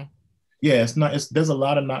terrifying. Yeah, there's a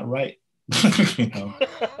lot of not right.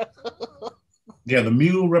 Yeah, the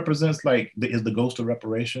mule represents is the ghost of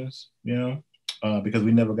reparations, because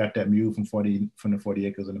we never got that mule from the 40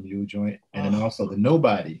 acres of the mule joint. And then also the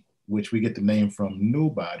nobody, which we get the name from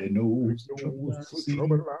nobody knows.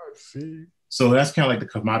 So that's kind of like the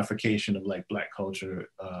commodification of like Black culture.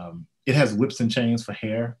 It has whips and chains for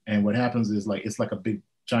hair. And what happens is it's like a big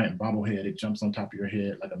giant bobblehead. It jumps on top of your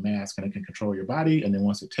head like a mask, and it can control your body. And then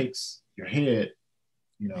once it takes your head,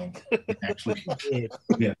 it actually,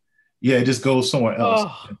 yeah, it just goes somewhere else.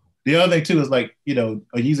 Oh. The other thing too is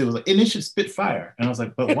Ayize was like, and it should spit fire. And I was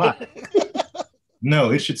like, but why?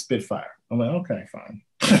 No, it should spit fire. I'm like, okay, fine.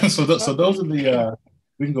 so those are the,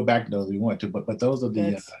 we can go back to those if we want to, but those are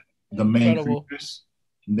the main creatures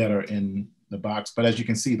that are in the box. But as you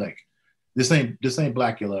can see, this ain't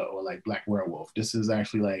Blackula or like Black Werewolf. This is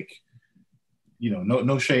actually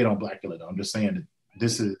no shade on Blackula though. I'm just saying that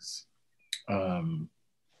this is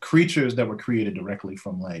creatures that were created directly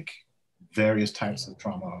from various types of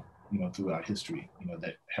trauma, throughout history,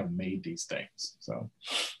 that have made these things. So,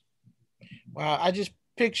 wow, I just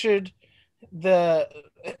pictured the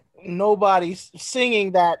nobody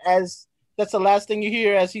singing that as that's the last thing you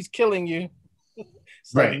hear as he's killing you.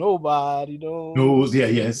 It's right. Nobody knows. Yeah.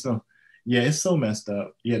 It's so messed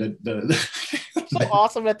up. Yeah, so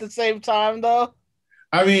awesome at the same time though.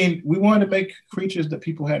 I mean, we wanted to make creatures that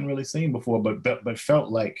people hadn't really seen before, but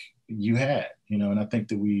felt like you had, and I think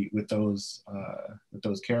that we with those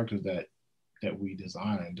characters that we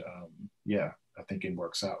designed, I think it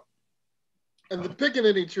works out. And the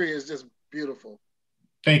pickaninny tree is just beautiful.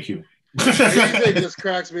 Thank you. It just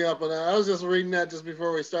cracks me up on that. I was just reading that just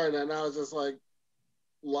before we started, and I was just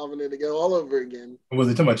loving it to go all over again. Was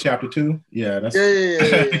it talking about chapter 2? Yeah, that's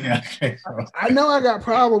yeah. Okay, so. I know I got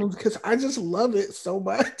problems because I just love it so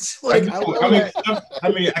much. I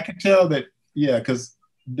can tell that, because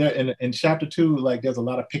in chapter 2, there's a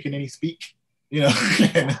lot of pickaninny speak.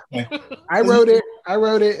 I wrote it.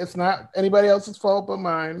 It's not anybody else's fault but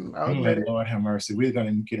mine. Lord have mercy. We're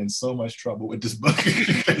gonna get in so much trouble with this book.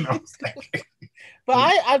 But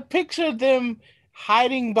I pictured them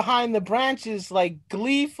hiding behind the branches,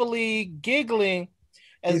 gleefully giggling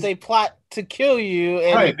as they plot to kill you.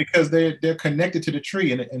 Right, because they're connected to the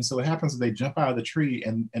tree, and so what happens is they jump out of the tree,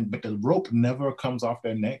 but the rope never comes off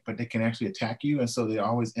their neck, but they can actually attack you, and so they're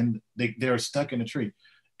always they're stuck in the tree,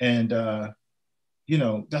 and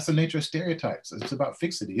that's the nature of stereotypes. It's about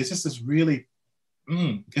fixity. It's just this really,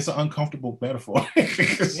 it's an uncomfortable metaphor.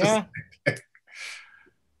 Yeah.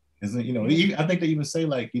 Isn't I think they even say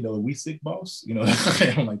we sick boss,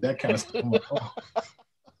 like that kind of stuff. I'm like,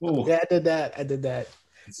 oh. Yeah, I did that.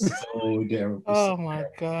 It's so damn. Oh my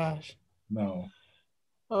gosh. No.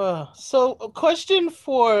 So a question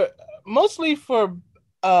mostly for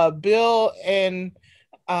Bill and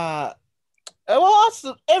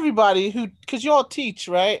also everybody because you all teach,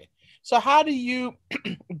 right? So how do you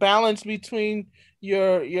balance between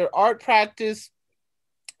your art practice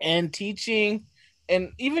and teaching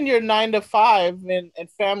and even your 9 to 5 and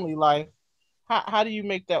family life? How do you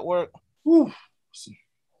make that work? Whew.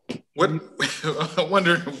 What I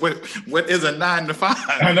wonder what is a 9 to 5?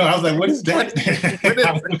 I know. I was like, what is that?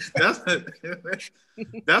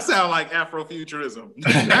 That sounds like Afrofuturism.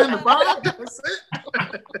 9 to 5. That's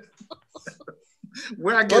it.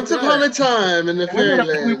 Where I get Once upon a time in the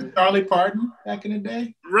fairyland. Charlie Parton back in the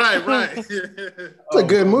day. Right. It's a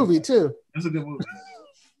good movie too. It's a good movie.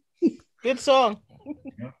 Good song.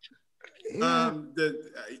 Yeah.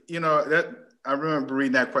 That I remember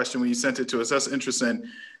reading that question when you sent it to us. That's interesting.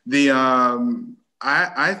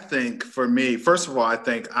 I think for me, first of all, I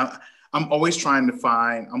think I'm always trying to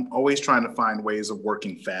find ways of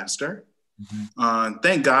working faster. Mm-hmm.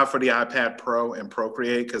 Thank God for the iPad Pro and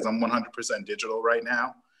Procreate, because I'm 100% digital right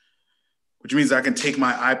now, which means I can take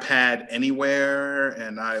my iPad anywhere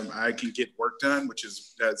and I can get work done,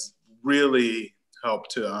 that's really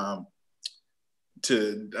helped to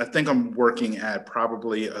I think I'm working at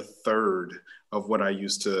probably a third of what I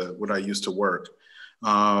used to work.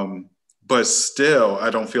 But still, I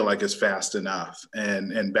don't feel like it's fast enough.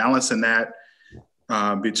 And balancing that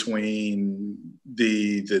between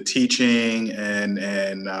the teaching and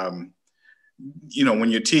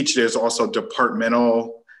when you teach, there's also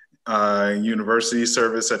departmental university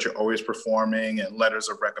service that you're always performing, and letters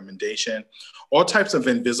of recommendation, all types of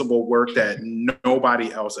invisible work that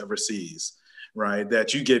nobody else ever sees, right?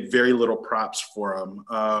 That you get very little props for them.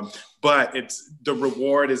 But it's the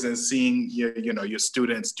reward is in seeing your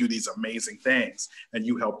students do these amazing things and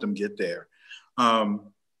you help them get there.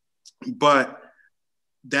 But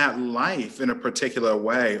that life in a particular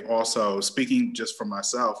way, also speaking just for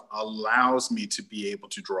myself, allows me to be able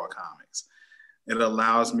to draw comics. It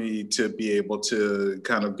allows me to be able to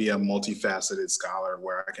kind of be a multifaceted scholar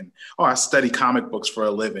where I study comic books for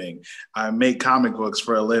a living. I make comic books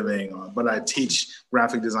for a living, but I teach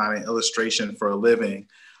graphic design and illustration for a living.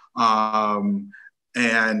 And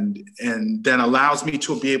then allows me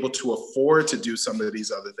to be able to afford to do some of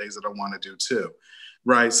these other things that I want to do too.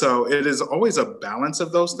 Right. So it is always a balance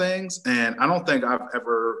of those things. And I don't think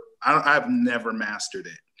I've never mastered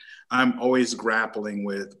it. I'm always grappling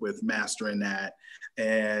with mastering that.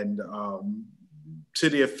 And to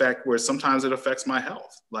the effect where sometimes it affects my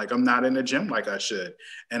health. Like I'm not in the gym like I should.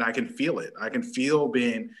 And I can feel it. I can feel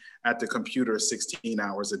being at the computer 16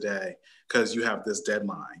 hours a day because you have this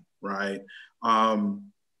deadline. Right. I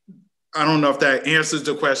don't know if that answers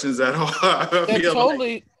the questions at all. It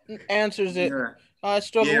totally answers it. Yeah. I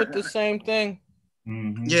struggle with the same thing.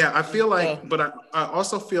 Mm-hmm. Yeah, I feel like, but I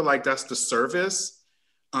also feel like that's the service.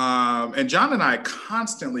 And John and I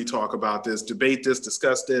constantly talk about this, debate this,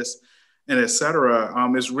 discuss this, and et cetera.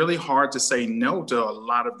 It's really hard to say no to a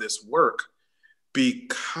lot of this work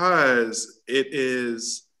because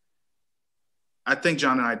I think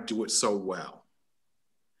John and I do it so well,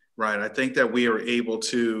 right? I think that we are able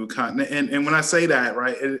to, and when I say that,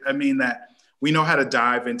 right, I mean that we know how to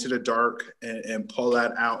dive into the dark and pull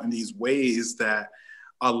that out in these ways that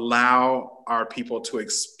allow our people to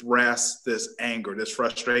express this anger, this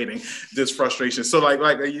frustration. So like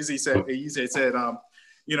Ayize said, we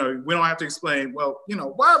don't have to explain, why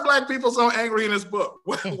are Black people so angry in this book?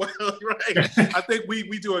 Well, right. I think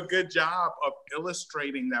we do a good job of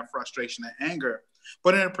illustrating that frustration and anger,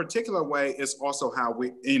 but in a particular way, it's also how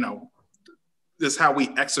we, this is how we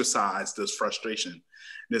exercise this frustration,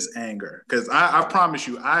 this anger. Because I promise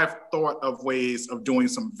you, I have thought of ways of doing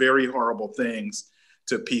some very horrible things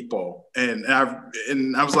to people. And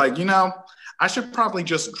I was like, I should probably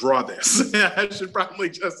just draw this. I should probably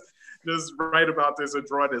just write about this and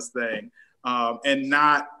draw this thing and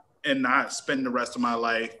not spend the rest of my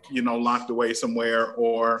life, locked away somewhere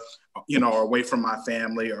or, away from my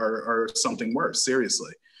family or something worse,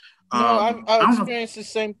 seriously. No, I've experienced the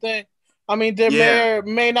same thing. I mean, there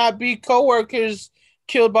may not be coworkers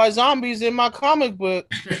killed by zombies in my comic book.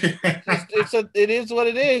 It is what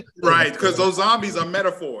it is. Right, because those zombies are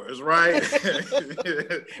metaphors, right?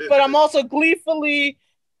 But I'm also gleefully,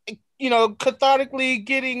 cathartically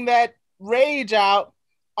getting that rage out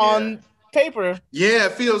on paper. Yeah,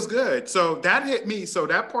 it feels good. So that hit me. So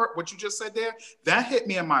that part, what you just said there, that hit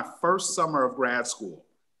me in my first summer of grad school,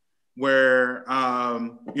 where I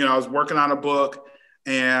was working on a book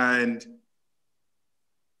and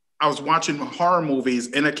I was watching horror movies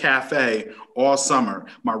in a cafe all summer.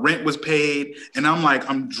 My rent was paid, and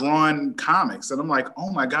I'm drawing comics, and I'm like,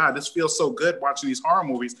 oh my God, this feels so good watching these horror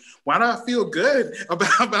movies. Why do I feel good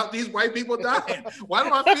about these white people dying? Why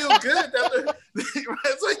do I feel good that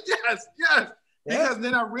it's like, yes. Yeah. Because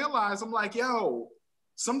then I realized, I'm like,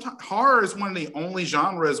 sometimes horror is one of the only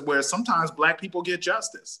genres where sometimes Black people get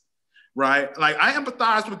justice. Right? Like I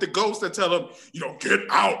empathize with the ghosts that tell them, get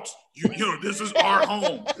out. This is our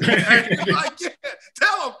home. Like,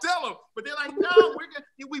 tell them. But they're like, no,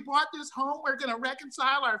 we bought this home. We're going to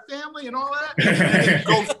reconcile our family and all that. And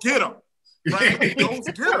ghosts get them. Right?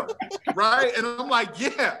 Ghosts get them. Right? And I'm like,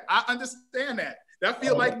 yeah, I understand that. That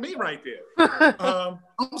feel like me right there.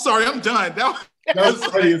 I'm sorry, I'm done. That's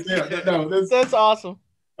funny as hell. No, that's awesome.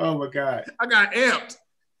 Oh my God. I got amped.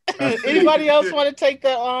 Anybody else want to take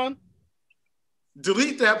that on?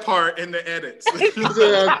 Delete that part in the edits. No,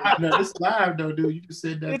 it's live though, dude. You just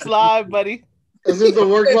said that. It's live, buddy. Is it the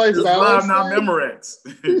work-life balance? Live, not Memorex.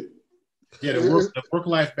 Yeah, the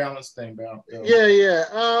work-life balance thing, Bill. Yeah.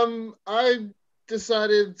 I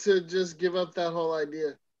decided to just give up that whole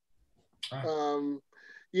idea.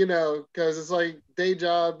 Because it's like day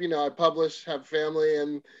job. I publish, have family,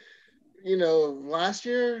 and last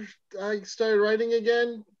year I started writing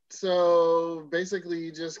again. So basically,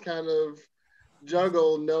 you just kind of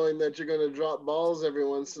juggle knowing that you're going to drop balls every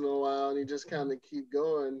once in a while, and you just kind of keep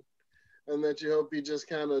going, and that you hope you just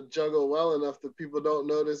kind of juggle well enough that people don't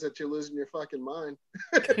notice that you're losing your fucking mind.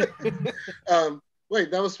 Wait,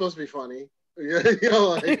 that was supposed to be funny. You're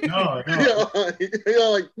like, No.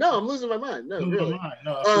 You're like, no, I'm losing my mind. No, really.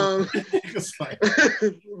 No, it's like...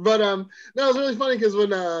 But no, it was really funny because when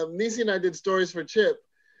Nisi and I did stories for Chip,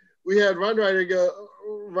 we had Run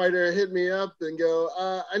Writer hit me up and go,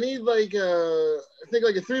 I need like I think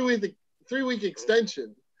like a 3-week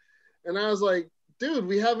extension. And I was like, dude,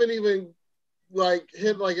 we haven't even like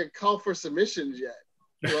hit like a call for submissions yet.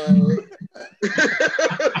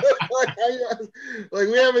 Like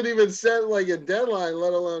we haven't even set like a deadline,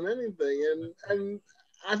 let alone anything. And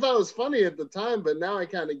I thought it was funny at the time, but now I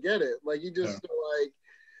kind of get it. Like you just feel like,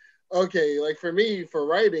 okay, like for me, for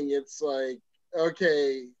writing, it's like,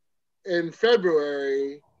 okay, in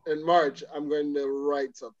February and March, I'm going to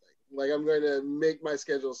write something. Like I'm going to make my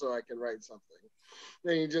schedule so I can write something.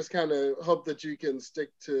 Then you just kind of hope that you can stick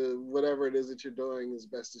to whatever it is that you're doing as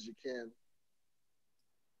best as you can.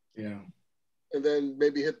 Yeah. And then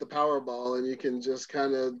maybe hit the Powerball and you can just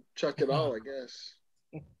kind of chuck it all, I guess.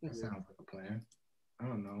 That sounds like a plan. I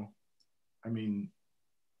don't know. I mean,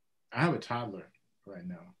 I have a toddler right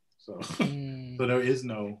now. So so there is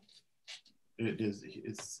no,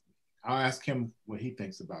 it's I'll ask him what he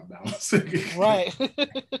thinks about balance. Right.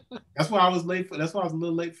 That's why I was late for. That's why I was a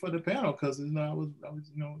little late for the panel because I was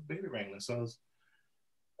baby wrangling. So I was,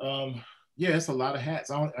 yeah, it's a lot of hats.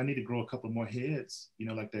 I need to grow a couple more heads.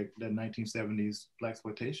 Like the 1970s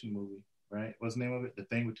blaxploitation movie, right? What's the name of it? The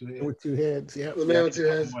Thing with Two Heads. With two heads, yeah. The Man with Two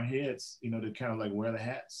Heads. More heads, to kind of like wear the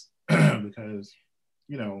hats because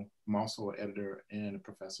I'm also an editor and a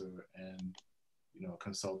professor and a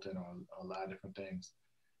consultant on a lot of different things.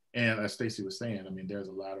 And as Stacey was saying, I mean, there's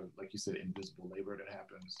a lot of, like you said, invisible labor that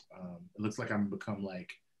happens. It looks like I'm become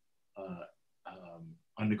like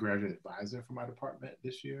undergraduate advisor for my department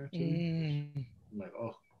this year too. I'm like,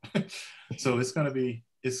 oh, so it's gonna be,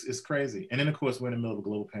 it's crazy. And then of course we're in the middle of a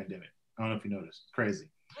global pandemic. I don't know if you noticed, it's crazy.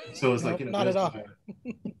 So it's like not at all.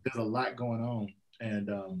 There's a lot going on,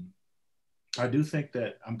 and I do think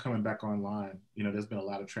that I'm coming back online. There's been a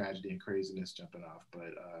lot of tragedy and craziness jumping off,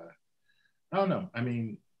 but I don't know. I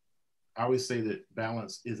mean, I always say that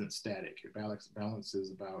balance isn't static. Balance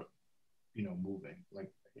is about, moving.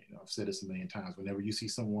 Like, I've said this a million times. Whenever you see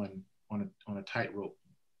someone on a tightrope,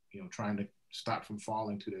 trying to stop from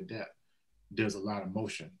falling to their death, there's a lot of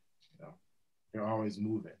motion. They're always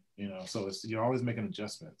moving. So you're always making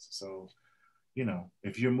adjustments. So,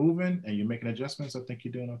 if you're moving and you're making adjustments, I think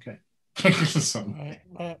you're doing okay. So, right.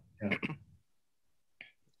 Yeah.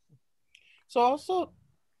 So also,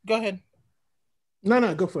 go ahead.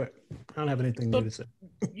 No, go for it. I don't have anything new to say.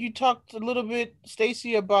 You talked a little bit,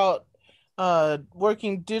 Stacey, about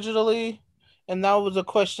working digitally, and that was a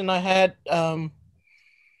question I had.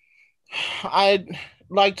 I'd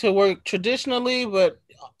like to work traditionally, but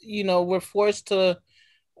we're forced to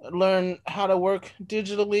learn how to work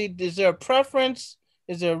digitally. Is there a preference?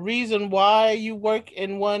 Is there a reason why you work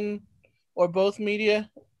in one or both media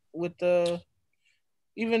with the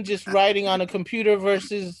even just writing on a computer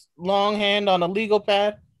versus longhand on a legal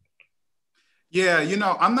pad? Yeah,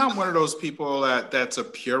 I'm not one of those people that's a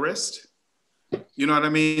purist. You know what I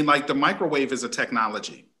mean? Like the microwave is a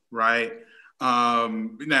technology, right?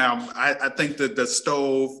 Now, I think that the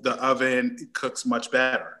stove, the oven cooks much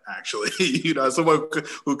better, actually. Someone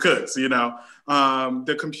who cooks.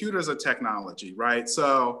 The computer is a technology, right?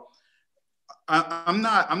 So I'm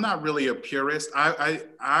not really a purist.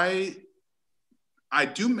 I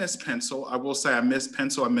do miss pencil. I will say I miss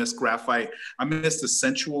pencil. I miss graphite. I miss the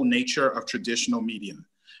sensual nature of traditional media,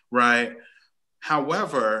 right?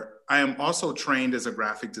 However, I am also trained as a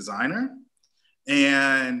graphic designer.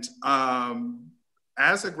 And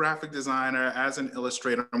as a graphic designer, as an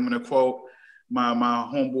illustrator, I'm going to quote my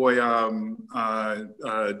homeboy,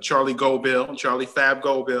 Charlie Fab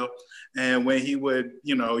Goldbill. And when he would,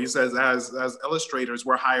 he says, as illustrators,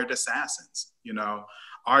 we're hired assassins,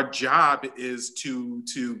 Our job is to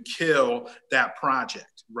kill that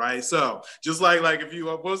project, right? So just like if you,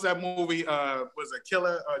 what was that movie? Was it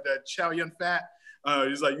Killer, that Chow Yun Fat?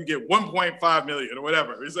 He's like, you get 1.5 million or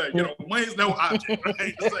whatever. He's like, money's no object,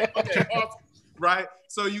 right? It's like, okay, awesome, right?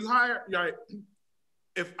 So you hire, right?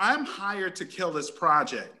 If I'm hired to kill this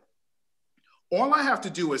project, all I have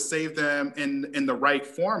to do is save them in the right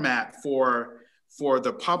format for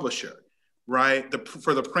the publisher, right?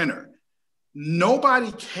 For the printer.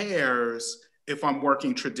 Nobody cares if I'm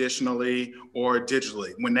working traditionally or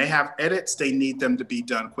digitally. When they have edits, they need them to be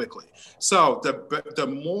done quickly. So the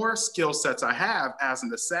more skill sets I have as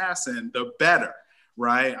an assassin, the better,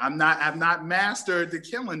 right? I've not mastered the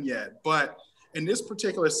killing yet, but in this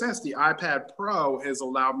particular sense, the iPad Pro has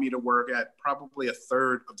allowed me to work at probably a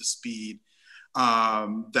third of the speed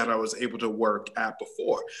that I was able to work at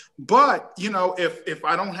before. But, you know, if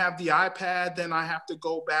I don't have the iPad, then I have to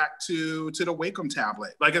go back to the Wacom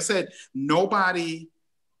tablet. Like I said, nobody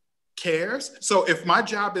cares. So if my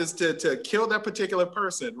job is to kill that particular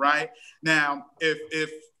person, right? Now, if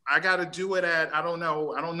I got to do it at, I don't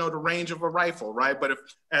know the range of a rifle, right? But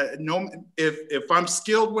if I'm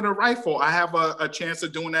skilled with a rifle, I have a chance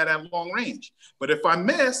of doing that at long range. But if I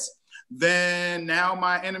miss, then now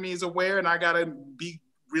my enemy is aware and I got to be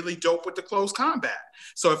really dope with the close combat.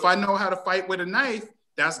 So if I know how to fight with a knife,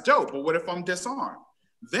 that's dope. But what if I'm disarmed?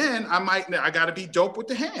 Then I got to be dope with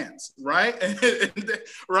the hands, right?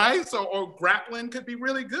 Right? So, or grappling could be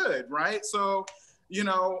really good, right? So, you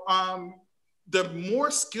know, the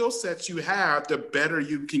more skill sets you have, the better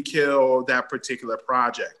you can kill that particular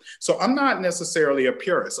project. So I'm not necessarily a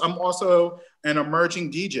purist. I'm also an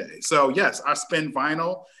emerging DJ. So yes, I spin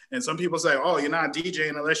vinyl, and some people say, oh, you're not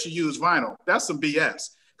DJing unless you use vinyl. That's some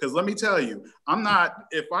BS. Because let me tell you,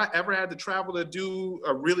 if I ever had to travel to do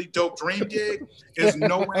a really dope dream gig, there's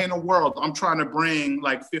no way in the world I'm trying to bring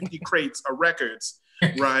like 50 crates of records,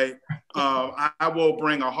 right? I will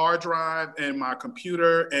bring a hard drive and my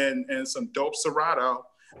computer and some dope Serato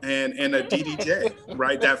and a DDJ,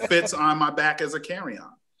 right? That fits on my back as a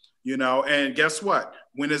carry-on, you know? And guess what?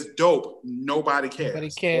 When it's dope, nobody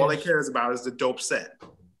cares. All they cares about is the dope set.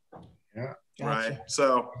 Yeah. Right. Gotcha.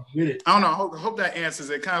 So I don't know. Hope that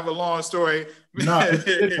answers it. Kind of a long story. No, it's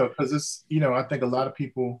good though, because it's, you know, I think a lot of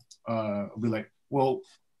people will be like, well,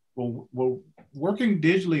 working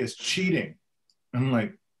digitally is cheating. I'm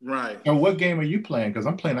like, right. So what game are you playing? Because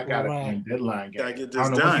I'm playing, I got a deadline game. Gotta get this I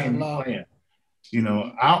don't know done. what game you're playing. You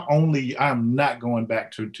know, I'm not going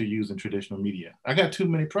back to using traditional media. I got too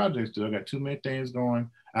many projects, dude. I got too many things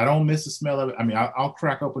going. I don't miss the smell of it. I mean, I'll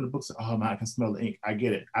crack open the books. Oh man, I can smell the ink. I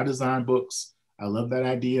get it. I design books. I love that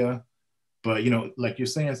idea. But, you know, like you're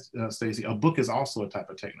saying, Stacey, a book is also a type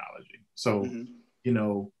of technology. So, you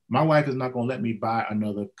know, my wife is not going to let me buy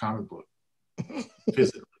another comic book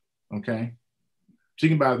physically. Okay. She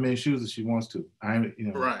can buy as many shoes as she wants to.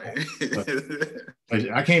 Right. But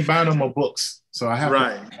I can't buy no more books. So I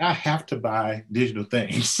have to buy digital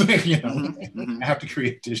things. You know, I have to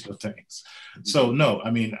create digital things. So no, I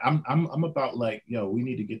mean, I'm about like, we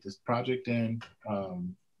need to get this project in.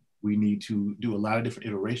 We need to do a lot of different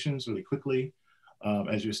iterations really quickly.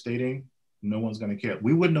 As you're stating, no one's going to care.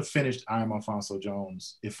 We wouldn't have finished I Am Alfonso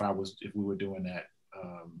Jones if we were doing that,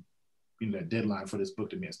 that deadline for this book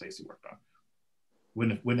that me and Stacey worked on.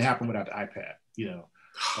 Wouldn't happen without the iPad, you know.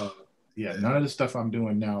 None of the stuff I'm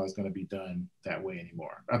doing now is going to be done that way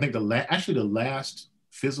anymore. I think the last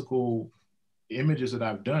physical images that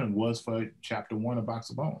I've done was for chapter 1 of Box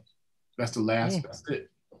of Bones. That's the last. That's it.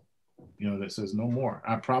 You know, that says no more.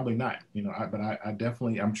 I probably not. You know, but I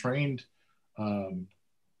definitely, I'm trained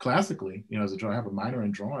classically. You know, as a drawer, I have a minor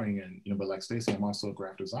in drawing, and but like Stacey, I'm also a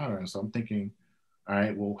graphic designer, and so I'm thinking, all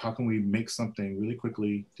right, well, how can we make something really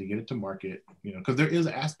quickly to get it to market? You know, because there is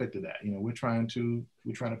an aspect of that. You know, we're trying to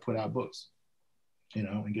put out books, you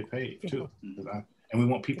know, and get paid too, and we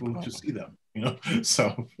want people to see them. You know,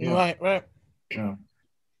 so right. You know,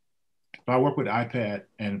 but I work with iPad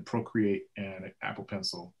and Procreate and Apple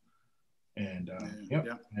Pencil, and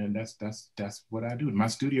and that's what I do. My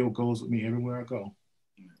studio goes with me everywhere I go.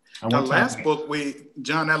 That last book we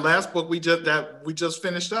just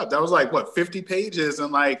finished up, that was like what, 50 pages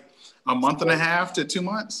in like a month and a half to 2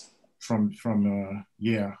 months. It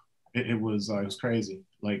was crazy.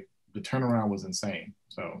 Like the turnaround was insane.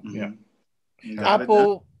 So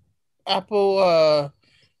Apple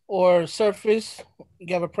or Surface,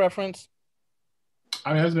 you have a preference?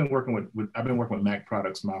 I mean, I've been working with Mac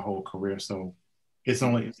products my whole career, so it's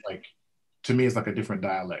like, to me, it's like a different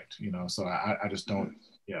dialect, you know. So I just don't.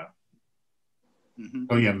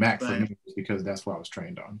 Mac for me, because that's what I was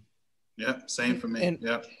trained on. Yeah, same for me. And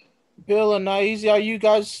Bill and Ayize, are you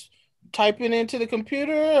guys typing into the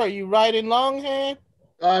computer? Are you writing longhand?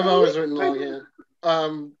 I've always written longhand.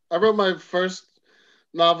 I wrote my first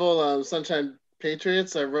novel, Sunshine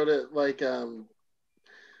Patriots. I wrote it like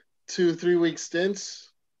 2-3 week stints,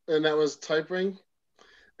 and that was typing.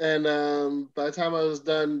 And by the time I was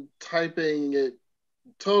done typing it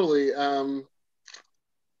totally, I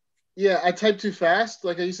typed too fast.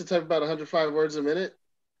 Like I used to type about 105 words a minute.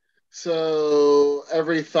 So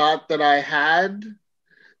every thought that I had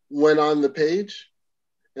went on the page.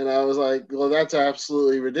 And I was like, well, that's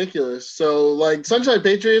absolutely ridiculous. So like Sunshine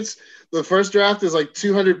Patriots, the first draft is like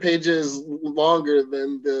 200 pages longer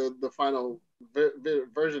than the final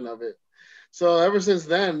version of it. So ever since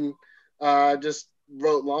then, I just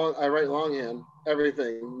write longhand,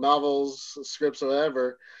 everything, novels, scripts,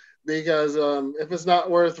 whatever. because if it's not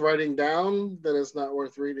worth writing down, then it's not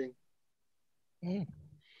worth reading.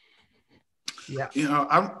 Yeah. You know,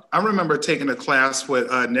 I remember taking a class with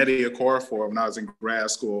Nnedi Okorafor when I was in grad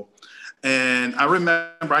school. And I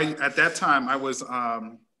remember at that time I was,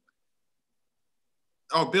 oh,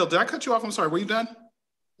 Bill, did I cut you off? I'm sorry, were you done?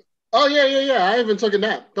 Oh, yeah. I even took a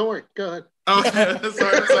nap. Don't worry, go ahead. Oh,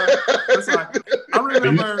 sorry. I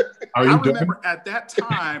remember at that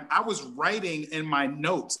time, I was writing in my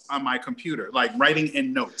notes on my computer, like writing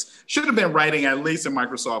in notes. Should have been writing at least in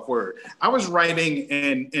Microsoft Word. I was writing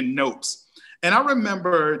in notes. And I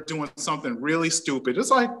remember doing something really stupid.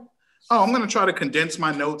 It's like, oh, I'm going to try to condense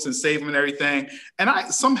my notes and save them and everything. And I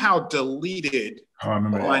somehow deleted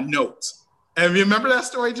my notes. And you remember that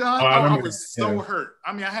story, John? I was so hurt.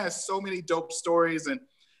 I mean, I had so many dope stories and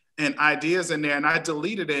ideas in there, and I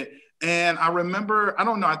deleted it. And I remember, I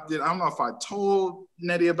don't know if I told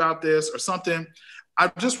Nnedi about this or something.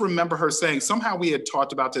 I just remember her saying, somehow we had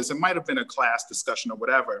talked about this. It might have been a class discussion or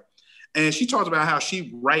whatever. And she talked about how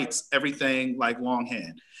she writes everything like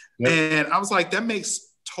longhand. Yep. And I was like, that makes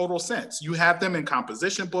total sense. You have them in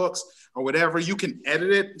composition books or whatever. You can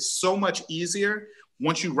edit it so much easier.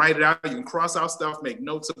 Once you write it out, you can cross out stuff, make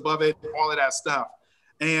notes above it, all of that stuff.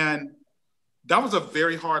 And that was a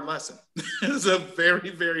very hard lesson. It was a very,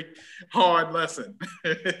 very hard lesson.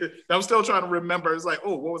 I'm still trying to remember. It's like,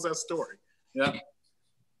 oh, what was that story? Yeah.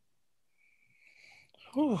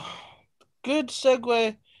 Whew. Good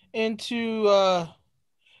segue into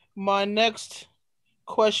my next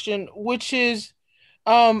question, which is,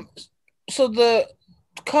 so the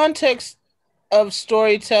context of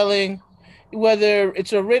storytelling, whether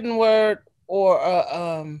it's a written word or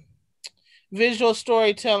a visual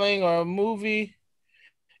storytelling or a movie,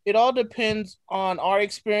 it all depends on our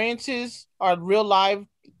experiences, our real life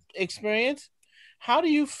experience. How do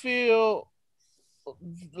you feel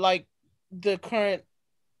like the current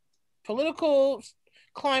political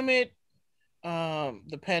climate,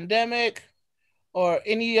 the pandemic, or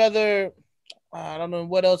any other, I don't know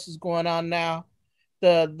what else is going on now,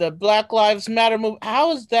 the Black Lives Matter movement,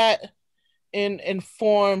 how is that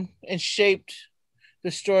informed and shaped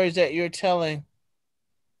the stories that you're telling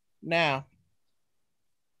now?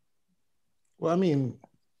 Well, I mean,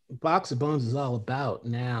 Box of Bones is all about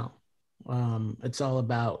now. It's all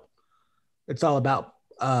about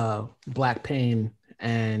Black pain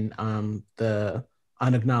and the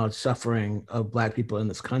unacknowledged suffering of Black people in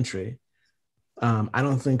this country. I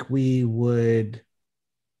don't think we would.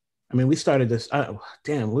 I mean, we started this. We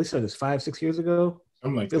started this 5-6 years ago.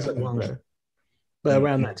 Feels like longer, but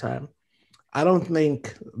around that time. I don't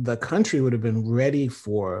think the country would have been ready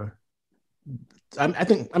for. I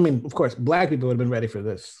mean, of course, Black people would have been ready for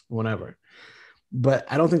this whenever, but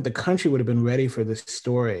I don't think the country would have been ready for this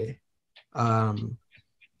story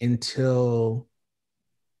until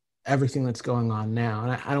everything that's going on now.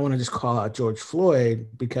 And I don't want to just call out George Floyd,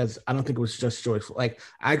 because I don't think it was just George Floyd. Like,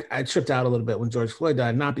 I tripped out a little bit when George Floyd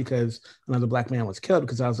died, not because another Black man was killed,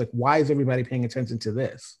 because I was like, why is everybody paying attention to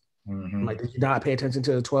this? Mm-hmm. Like, did you not pay attention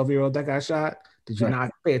to the 12-year-old that got shot? Did you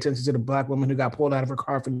not pay attention to the Black woman who got pulled out of her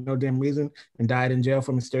car for no damn reason and died in jail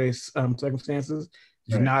for mysterious circumstances?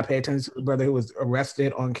 Did you not pay attention to the brother who was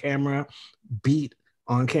arrested on camera, beat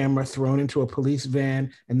on camera, thrown into a police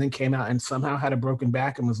van, and then came out and somehow had a broken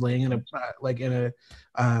back and was laying in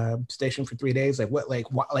a station for 3 days?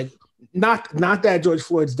 Not that George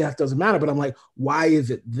Floyd's death doesn't matter, but I'm like, why is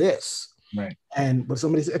it this? Right. And when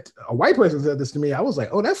somebody said, a white person said this to me, I was like,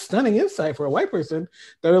 oh, that's stunning insight for a white person.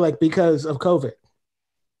 They were like, because of COVID.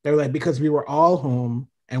 They were like, because we were all home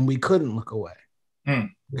and we couldn't look away.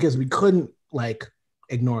 Because we couldn't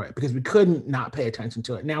ignore it, because we couldn't not pay attention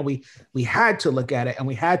to it. Now we had to look at it, and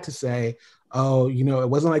we had to say, oh, it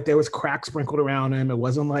wasn't like there was crack sprinkled around him. It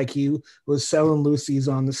wasn't like he was selling Lucy's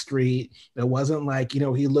on the street. It wasn't like,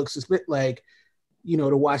 he looks a bit like,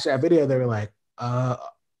 to watch that video, they were like,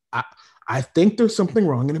 I think there's something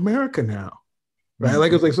wrong in America now, right?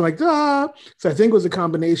 Like, it was like, So I think it was a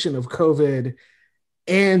combination of COVID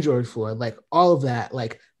and George Floyd, like all of that,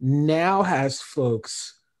 like now has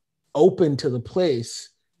folks open to the place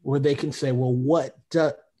where they can say, well, what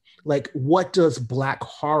does Black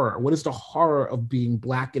horror, what does the horror of being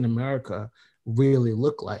Black in America really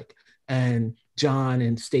look like? And John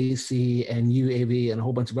and Stacey and you, Avy, and a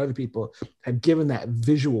whole bunch of other people have given that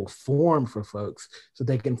visual form for folks so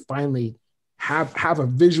they can finally have a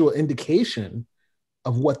visual indication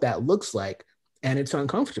of what that looks like. And it's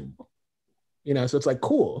uncomfortable, so it's like,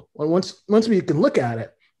 cool. Well, once we can look at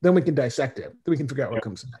it, then we can dissect it. Then we can figure out what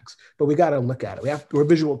comes next. But we got to look at it. We're a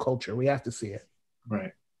visual culture. We have to see it.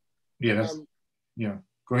 Right. Yeah.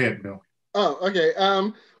 Go ahead, Bill. Oh, okay.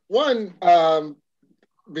 One,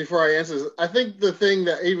 before I answer this, I think the thing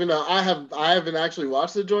that, even though I haven't actually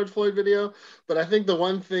watched the George Floyd video, but I think the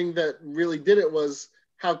one thing that really did it was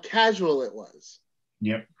how casual it was.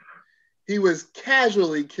 Yep. He was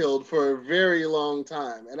casually killed for a very long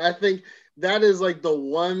time. And I think that is like the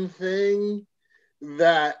one thing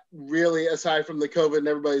that really, aside from the COVID and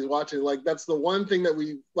everybody's watching, like that's the one thing that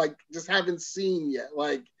we like just haven't seen yet.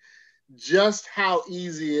 Like just how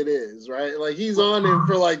easy it is, right? Like he's on him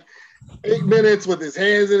for like 8 minutes with his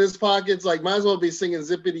hands in his pockets, like might as well be singing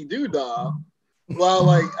Zippity Doo Dah while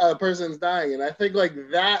like a person's dying. And I think like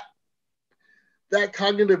that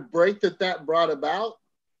cognitive break that brought about,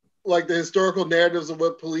 like the historical narratives of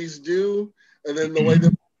what police do, and then the way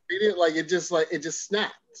that we read it, like it just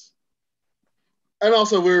snapped. And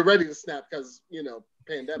also we were ready to snap because, you know,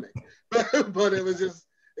 pandemic. But it was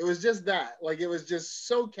just that. Like it was just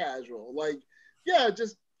so casual. Like, yeah,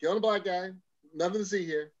 just kill a black guy, nothing to see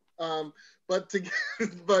here. But to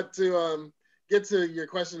get to your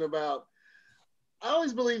question about, I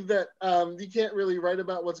always believe that you can't really write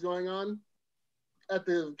about what's going on at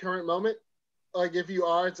the current moment. Like if you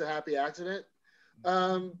are, it's a happy accident,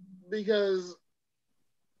 because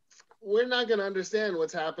we're not going to understand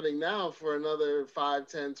what's happening now for another 5,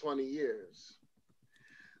 10, 20 years.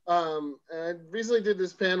 And I recently did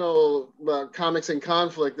this panel about comics and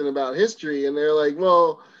conflict and about history, and they're like,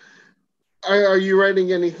 well, are you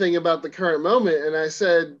writing anything about the current moment? And I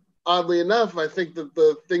said, oddly enough, I think that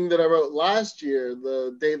the thing that I wrote last year,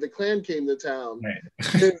 the day the Klan came to town,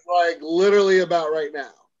 is like literally about right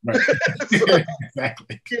now. Right. So,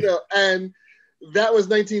 exactly. You know, and that was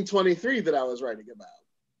 1923 that I was writing about.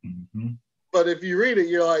 Mm-hmm. But if you read it,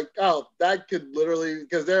 you're like, oh, that could literally,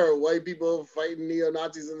 because there are white people fighting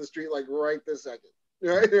neo-Nazis in the street like right this second,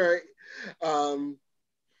 right?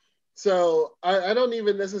 So I don't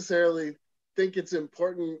even necessarily think it's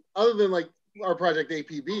important, other than like our project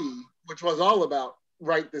APB, which was all about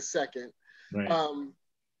right this second, right.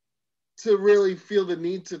 To really feel the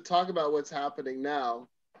need to talk about what's happening now,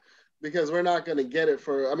 because we're not going to get it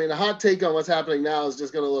a hot take on what's happening now is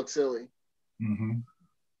just going to look silly. Mm-hmm.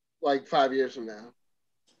 Like 5 years from now.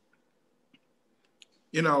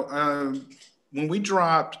 You know, when we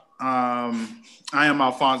dropped I Am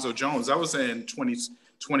Alfonso Jones, that was in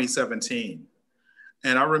 2017.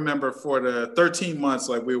 And I remember for the 13 months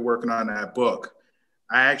like we were working on that book,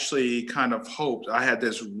 I actually kind of hoped, I had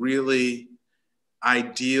this really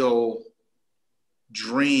ideal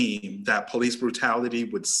dream that police brutality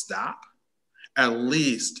would stop, at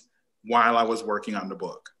least while I was working on the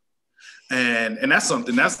book. And that's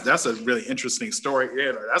something that's a really interesting story.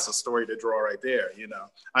 You know, that's a story to draw right there. You know,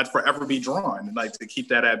 I'd forever be drawn, like to keep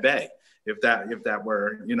that at bay if that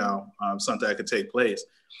were, you know, something that could take place.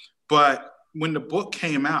 But when the book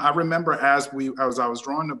came out, I remember as I was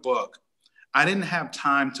drawing the book, I didn't have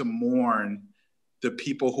time to mourn the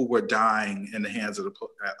people who were dying in the hands of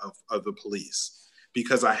the police,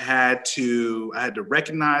 because I had to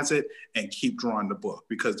recognize it and keep drawing the book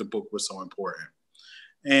because the book was so important.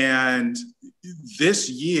 And this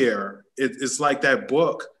year, it's like that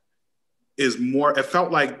book is more, it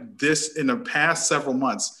felt like this in the past several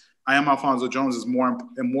months, I Am Alfonso Jones is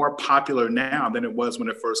more popular now than it was when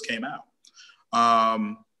it first came out.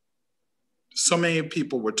 So many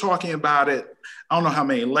people were talking about it. I don't know how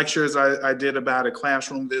many lectures I did about it,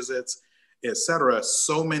 classroom visits, etc.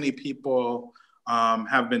 So many people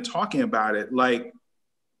have been talking about it,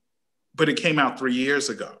 but it came out 3 years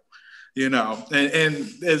ago. You know, and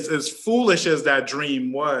as foolish as that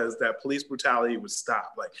dream was, that police brutality would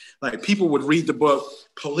stop. Like people would read the book,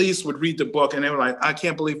 police would read the book, and they were like, I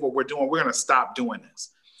can't believe what we're doing. We're going to stop doing this.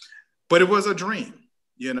 But it was a dream,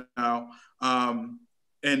 you know,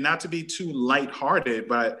 and not to be too lighthearted,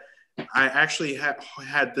 but I actually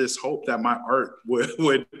had this hope that my art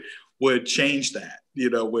would change that, you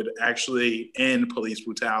know, would actually end police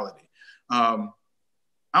brutality.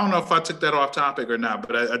 I don't know if I took that off topic or not,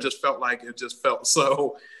 but I just felt like it just felt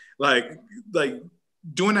so like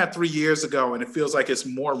doing that 3 years ago, and it feels like it's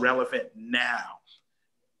more relevant now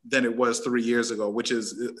than it was 3 years ago, which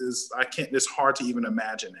is it's hard to even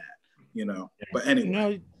imagine that, you know. But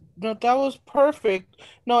anyway. No, that was perfect.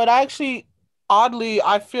 No, it actually, oddly,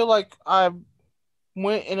 I feel like I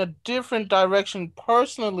went in a different direction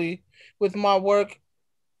personally with my work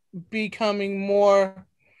becoming more,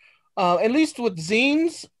 at least with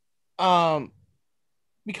zines,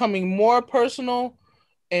 becoming more personal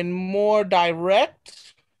and more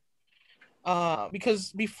direct.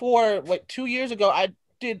 Because before, like 2 years ago, I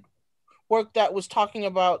did work that was talking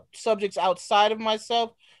about subjects outside of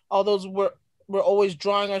myself. Although we're always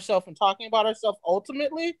drawing ourselves and talking about ourselves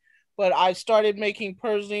ultimately, but I started making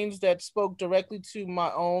perzines that spoke directly to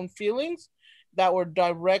my own feelings, that were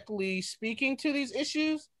directly speaking to these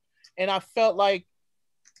issues. And I felt like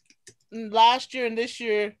last year and this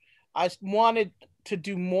year, I wanted to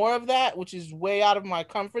do more of that, which is way out of my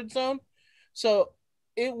comfort zone. So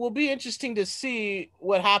it will be interesting to see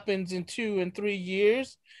what happens in 2 and 3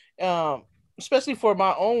 years, especially for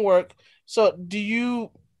my own work. So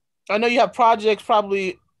I know you have projects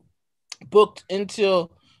probably booked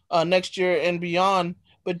until next year and beyond,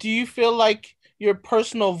 but do you feel like your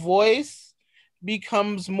personal voice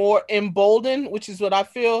becomes more emboldened, which is what I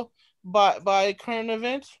feel by current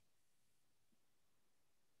events?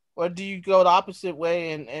 Or do you go the opposite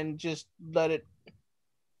way and just let it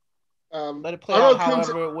play out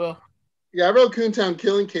however it will? Yeah, I wrote Coontown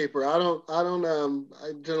Killing Caper. I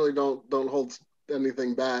generally don't hold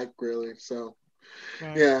anything back really. So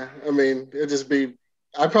right. Yeah, I mean, it'd just be,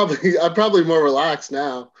 I probably more relaxed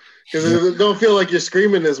now because it don't feel like you're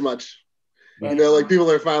screaming as much. Right. Like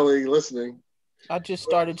people are finally listening. I just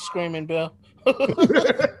started screaming, Bill.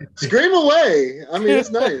 Scream away. I mean,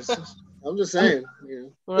 it's nice. I'm just saying.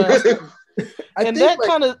 Right. And that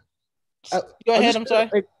kind of. Go ahead. I'm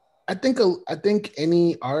sorry. I think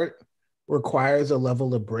any art requires a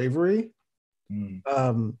level of bravery, and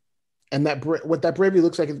what that bravery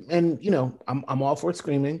looks like. And I'm all for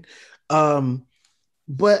screaming,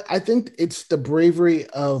 but I think it's the bravery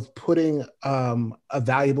of putting a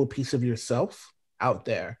valuable piece of yourself out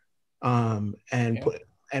there, and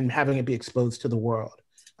having it be exposed to the world.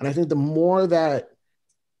 And I think the more that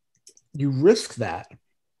you risk that,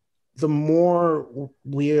 the more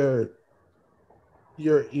you're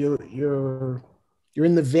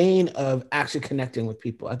in the vein of actually connecting with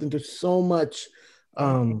people. I think there's so much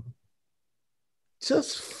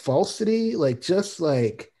just falsity,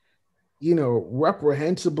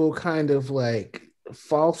 reprehensible kind of like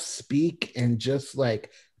false speak and just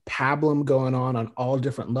like pablum going on all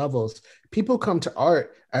different levels. People come to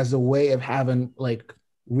art as a way of having like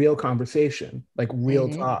real conversation, like real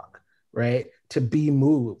talk, right? To be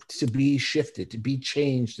moved, to be shifted, to be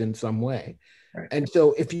changed in some way. Right. And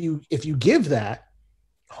so if you give that,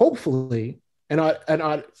 hopefully,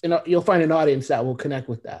 you'll find an audience that will connect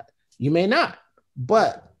with that. You may not,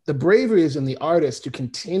 but the bravery is in the artist to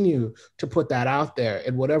continue to put that out there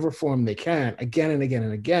in whatever form they can, again and again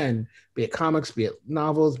and again, be it comics, be it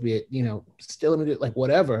novels, be it, still images, like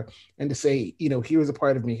whatever, and to say, here's a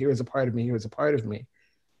part of me, here's a part of me, here's a part of me.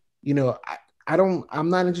 I'm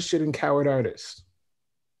not interested in coward artists.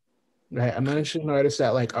 Right? I'm not interested in artists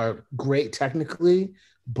that like are great technically,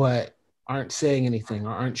 but aren't saying anything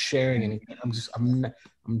or aren't sharing anything. I'm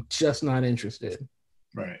just not interested.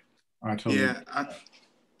 Right. I totally. Yeah.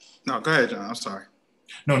 No, go ahead, John. I'm sorry.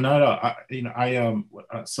 No, not at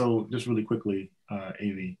all. So just really quickly,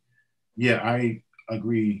 Avy. Yeah, I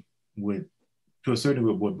agree to a certain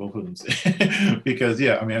degree with what both of them said. Because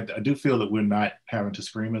I do feel that we're not having to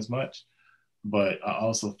scream as much, but I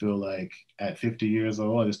also feel like at 50 years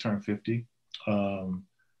old, I just turned 50,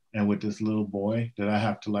 and with this little boy that I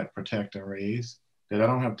have to like protect and raise, that I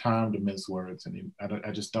don't have time to mince words, and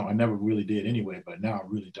I just don't. I never really did anyway, but now I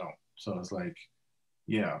really don't. So it's like,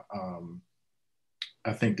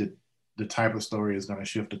 I think that the type of story is going to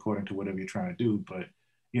shift according to whatever you're trying to do, but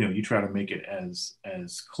you try to make it as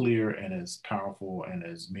clear and as powerful and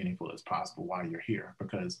as meaningful as possible while you're here,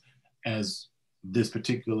 because as this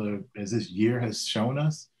year has shown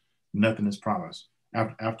us, nothing is promised.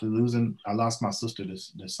 After I lost my sister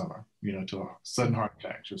this summer, to a sudden heart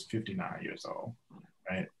attack. She was 59 years old,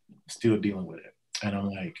 right? Still dealing with it. And I'm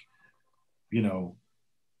like, you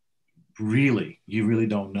really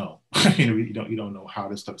don't know. You don't know how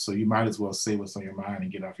this stuff. So you might as well say what's on your mind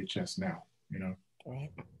and get off your chest now.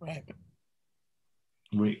 Right.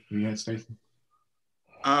 Wait, you had Stacey?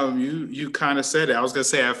 You kind of said it. I was gonna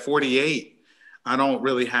say at 48, I don't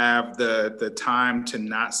really have the time to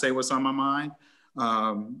not say what's on my mind,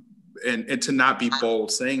 and to not be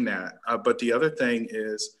bold saying that. But the other thing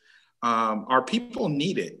is, our people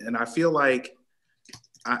need it, and I feel like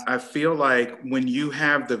when you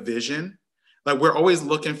have the vision, like we're always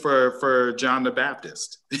looking for John the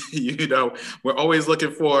Baptist, we're always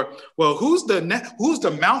looking for, well, who's the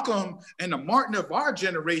Malcolm and the Martin of our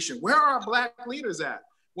generation? Where are our Black leaders at?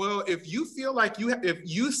 Well, if you feel like if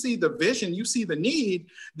you see the vision, you see the need,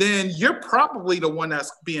 then you're probably the one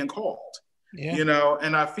that's being called. Yeah.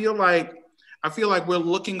 And I feel like we're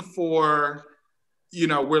looking for,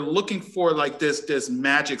 like this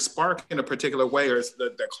magic spark in a particular way, or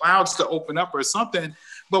the clouds to open up or something.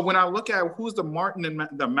 But when I look at who's the Martin and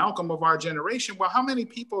the Malcolm of our generation, well, how many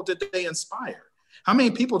people did they inspire? How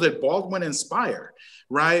many people did Baldwin inspire,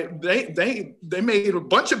 right? They made a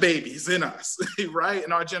bunch of babies in us, right?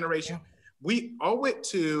 In our generation. Yeah. We owe it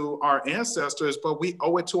to our ancestors, but we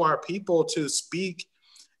owe it to our people to speak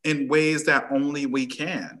in ways that only we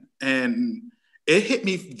can. And it hit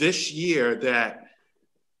me this year that,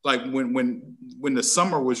 like, when the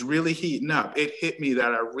summer was really heating up, it hit me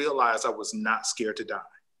that I realized I was not scared to die.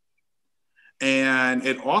 And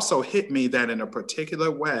it also hit me that in a particular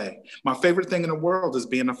way, my favorite thing in the world is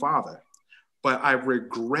being a father, but I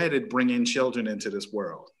regretted bringing children into this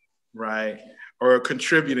world, right? Or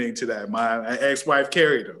contributing to that. My ex-wife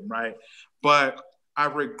carried them, right? But I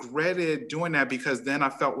regretted doing that because then I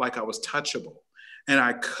felt like I was touchable. And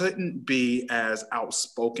I couldn't be as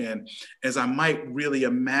outspoken as I might really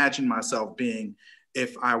imagine myself being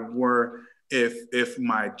if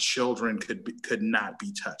my children could not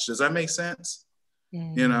be touched. Does that make sense?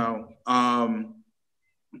 Mm. You know,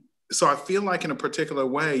 so I feel like in a particular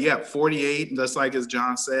way, yeah, 48, just like as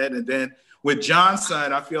John said, and then with John's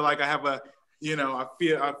son, I feel like I have a, you know, I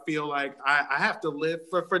feel like I have to live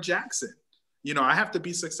for Jackson. You know, I have to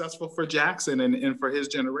be successful for Jackson and for his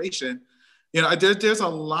generation. You know, there's a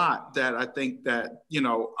lot that I think that, you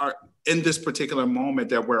know, are in this particular moment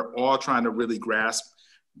that we're all trying to really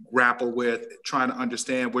grapple with, trying to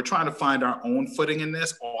understand. We're trying to find our own footing in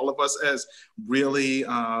this, all of us as really,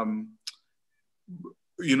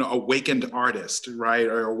 you know, awakened artists, right?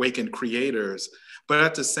 Or awakened creators. But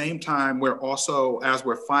at the same time, we're also, as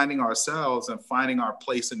we're finding ourselves and finding our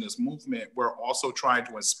place in this movement, we're also trying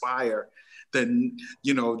to inspire the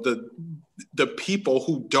people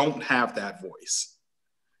who don't have that voice,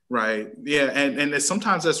 right? Yeah, and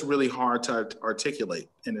sometimes that's really hard to articulate,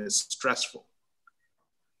 and it's stressful.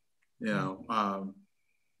 You know,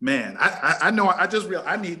 man, I know I just realized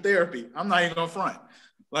I need therapy. I'm not even gonna front,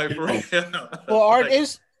 like for real. Well, art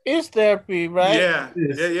is therapy, right? Yeah,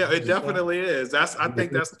 it definitely is. I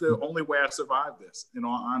think that's the only way I survive this, in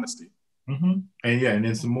all honesty. Mm-hmm. And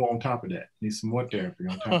then some more on top of that. Need some more therapy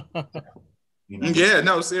on top of that. You know? Yeah,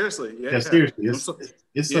 no, seriously. Yeah, seriously.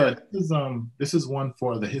 This is one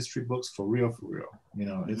for the history books for real. You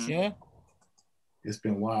know, it's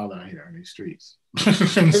been wild out here in these streets.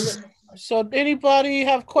 So anybody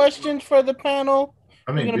have questions for the panel?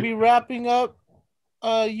 We're going to be wrapping up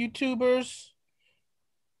YouTubers.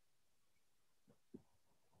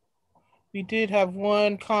 We did have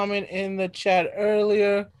one comment in the chat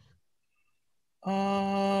earlier.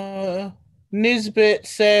 Nisbet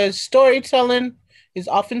says, storytelling is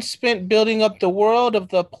often spent building up the world of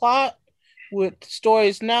the plot with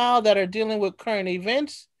stories now that are dealing with current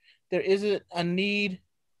events. There isn't a need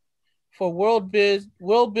for world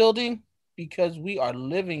building because we are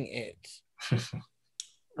living it.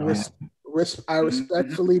 I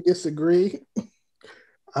respectfully disagree.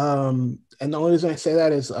 And the only reason I say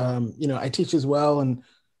that is, you know, I teach as well, and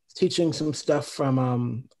teaching some stuff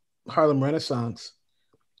from Harlem Renaissance,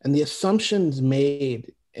 and the assumptions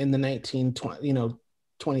made in the 1920s, you know,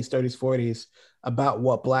 20s, 30s, 40s about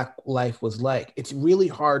what Black life was like. It's really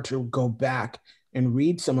hard to go back and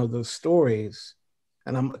read some of those stories,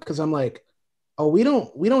 and I'm like, oh, we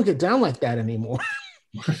don't get down like that anymore.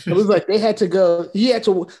 It was like they had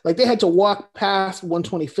to walk past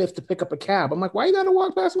 125th to pick up a cab. I'm like, why you gotta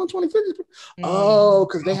walk past 125th? Oh,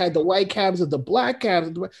 because they had the white cabs and the black cabs,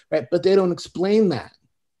 right? But they don't explain that.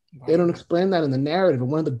 They don't explain that in the narrative.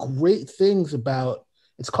 And one of the great things about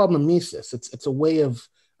it's called mimesis. It's a way of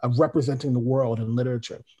representing the world in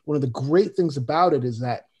literature. One of the great things about it is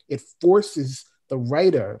that it forces the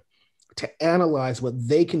writer to analyze what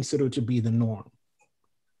they consider to be the norm.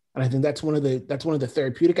 And I think that's one of the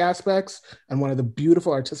therapeutic aspects and one of the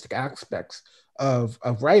beautiful artistic aspects of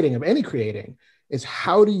writing, of any creating, is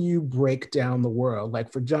how do you break down the world?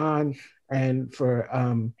 Like for John and for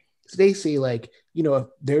Stacey, like, you know,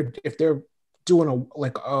 if they're doing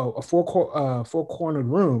a four-cornered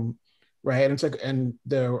room, right? And it's like, and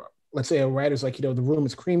let's say a writer's like, you know, the room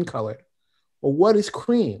is cream colored. Well, what is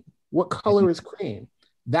cream? What color is cream?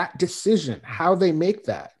 That decision, how they make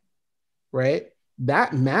that, right?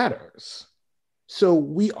 That matters. So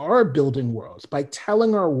we are building worlds. By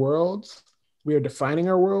telling our worlds, we are defining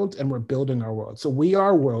our worlds and we're building our world. So we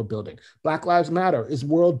are world building. Black Lives Matter is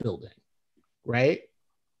world building, right?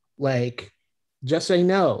 Like, just say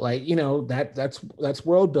no, like, you know, that's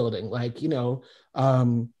world building. Like, you know,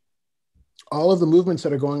 all of the movements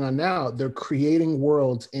that are going on now, they're creating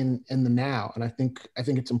worlds in the now. And I think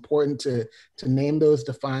it's important to name those,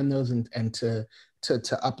 define those, and to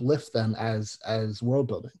uplift them as world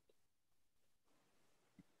building.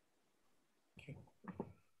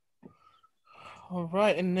 All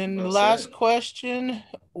right, and then the last question: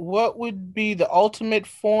 what would be the ultimate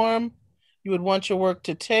form you would want your work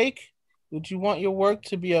to take? Would you want your work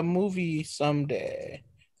to be a movie someday?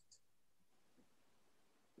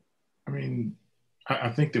 I mean, I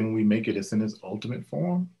think that when we make it, it's in its ultimate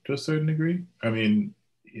form to a certain degree. I mean,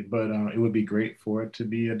 but it would be great for it to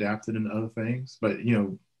be adapted into other things. But, you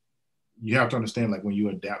know, you have to understand, like, when you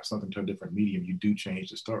adapt something to a different medium, you do change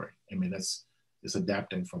the story. I mean, it's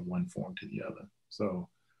adapting from one form to the other. So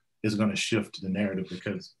it's going to shift the narrative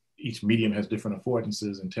because each medium has different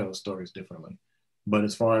affordances and tells stories differently. But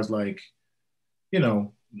as far as, like, you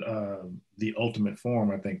know, the ultimate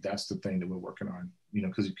form, I think that's the thing that we're working on, you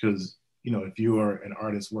know, because, you know, if you are an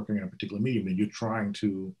artist working in a particular medium, then you're trying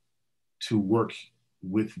to work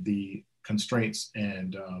with the constraints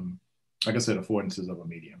and, like I said, affordances of a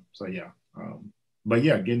medium. So yeah, but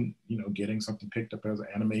yeah, getting something picked up as an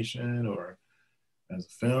animation or as a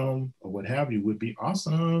film or what have you would be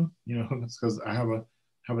awesome. You know, because I have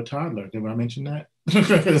a toddler. Did I mention that?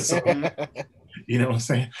 So, you know what I'm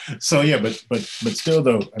saying? So yeah, but still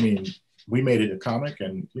though, I mean, we made it a comic,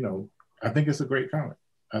 and you know, I think it's a great comic.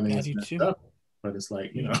 I mean, it's messed up, but it's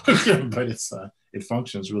like, you know, but it's it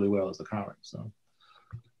functions really well as a comic. So,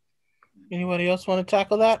 anybody else want to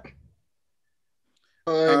tackle that?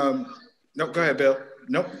 No, go ahead, Bill.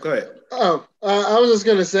 Nope, go ahead. Oh, I was just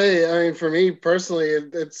gonna say. I mean, for me personally,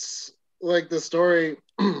 it's like the story.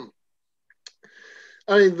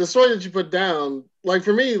 I mean, the story that you put down, like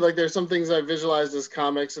for me, like there's some things I visualized as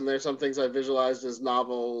comics and there's some things I visualized as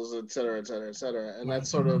novels, et cetera, et cetera, et cetera. And that's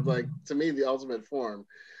sort of like, to me, the ultimate form.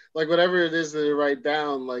 Like whatever it is that you write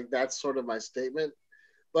down, like that's sort of my statement.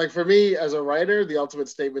 Like for me as a writer, the ultimate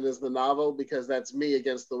statement is the novel because that's me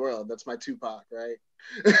against the world. That's my Tupac, right?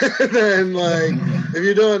 Then like if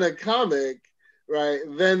you're doing a comic, right,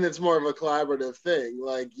 then it's more of a collaborative thing.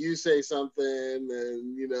 Like you say something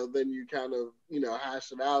and, you know, then you kind of, you know,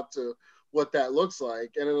 hash it out to what that looks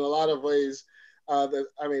like. And in a lot of ways,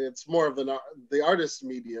 it's more of the artist's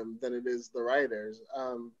medium than it is the writer's.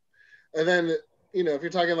 And then, you know, if you're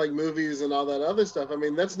talking like movies and all that other stuff, I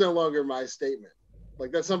mean, that's no longer my statement.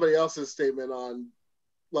 Like that's somebody else's statement on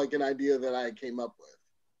like an idea that I came up with.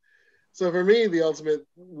 So for me, the ultimate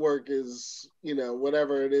work is, you know,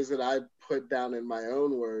 whatever it is that I put down in my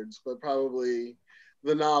own words, but probably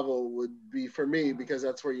the novel would be for me because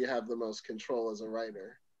that's where you have the most control as a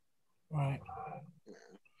writer. Right. Yeah.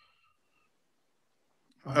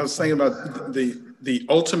 I was thinking about the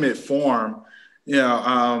ultimate form. You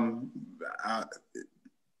know,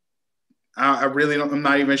 I really don't, I'm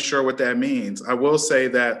not even sure what that means. I will say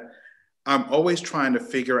that I'm always trying to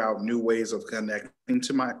figure out new ways of connecting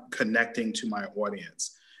to my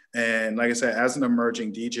audience. And like I said, as an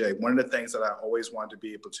emerging DJ, one of the things that I always wanted to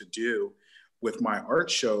be able to do with my art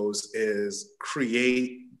shows is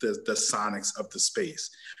create the sonics of the space,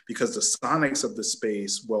 because the sonics of the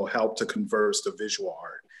space will help to converse the visual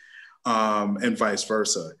art, and vice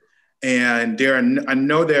versa. And I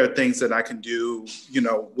know there are things that I can do, you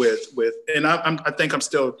know, and I think I'm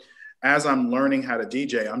still, as I'm learning how to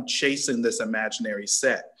DJ, I'm chasing this imaginary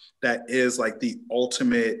set that is like the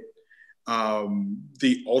ultimate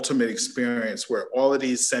experience where all of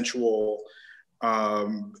these sensual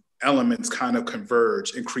elements kind of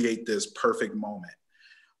converge and create this perfect moment.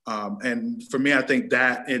 And for me, I think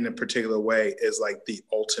that in a particular way is like the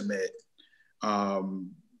ultimate,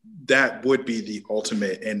 that would be the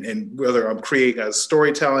ultimate. And whether I'm creating a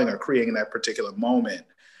storytelling or creating that particular moment,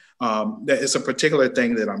 that is a particular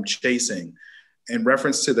thing that I'm chasing. In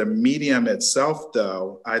reference to the medium itself,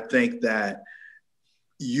 though, I think that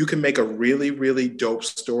you can make a really, really dope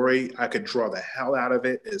story. I could draw the hell out of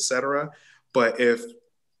it, etc. But if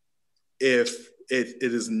it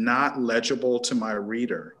is not legible to my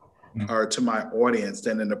reader or to my audience,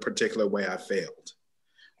 then in a particular way, I failed.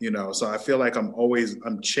 You know, so I feel like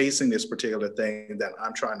I'm chasing this particular thing that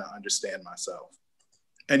I'm trying to understand myself.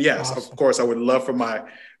 And yes, awesome. Of course, I would love for my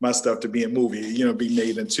stuff to be a movie, you know, be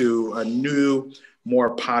made into a new,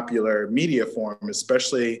 more popular media form,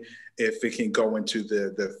 especially if it can go into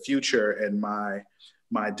the future and my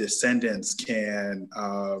descendants can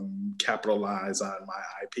capitalize on my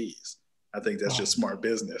IPs. I think that's just smart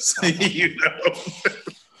business, you know.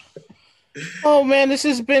 Oh man, this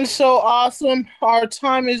has been so awesome. Our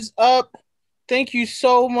time is up. Thank you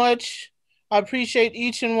so much. I appreciate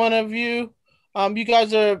each and one of you. You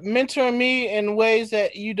guys are mentoring me in ways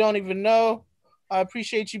that you don't even know. I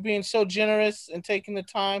appreciate you being so generous and taking the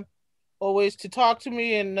time always to talk to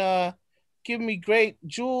me and give me great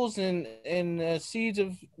jewels and seeds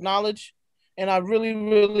of knowledge. And I really,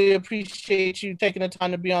 really appreciate you taking the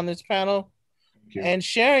time to be on this panel and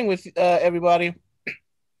sharing with everybody.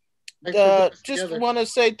 just want to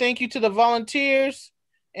say thank you to the volunteers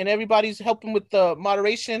and everybody's helping with the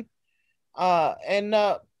moderation. And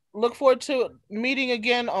look forward to meeting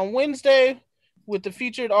again on Wednesday with the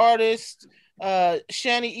featured artist,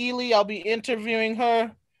 Shani Ely. I'll be interviewing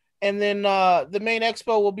her. And then the main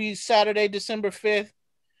expo will be Saturday, December 5th,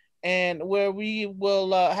 and where we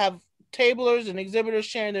will have tablers and exhibitors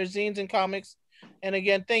sharing their zines and comics. And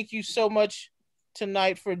again, thank you so much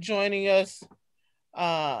tonight for joining us.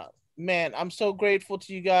 Man, I'm so grateful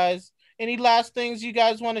to you guys. Any last things you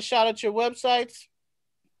guys want to shout out your websites?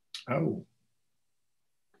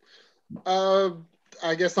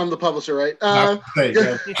 I guess I'm the publisher, right?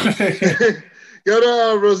 Go to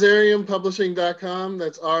rosariumpublishing.com.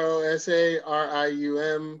 That's ROSARIUM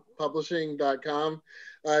publishing.com.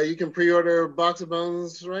 You can pre-order Box of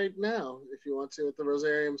Bones right now if you want to at the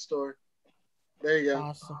Rosarium store. There you go.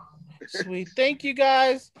 Awesome. Sweet. Thank you,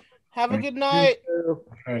 guys. Have a good night.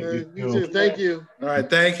 You too. Thank you. All right.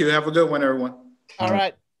 Thank you. Have a good one, everyone. All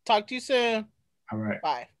right. Talk to you soon. All right.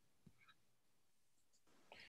 Bye.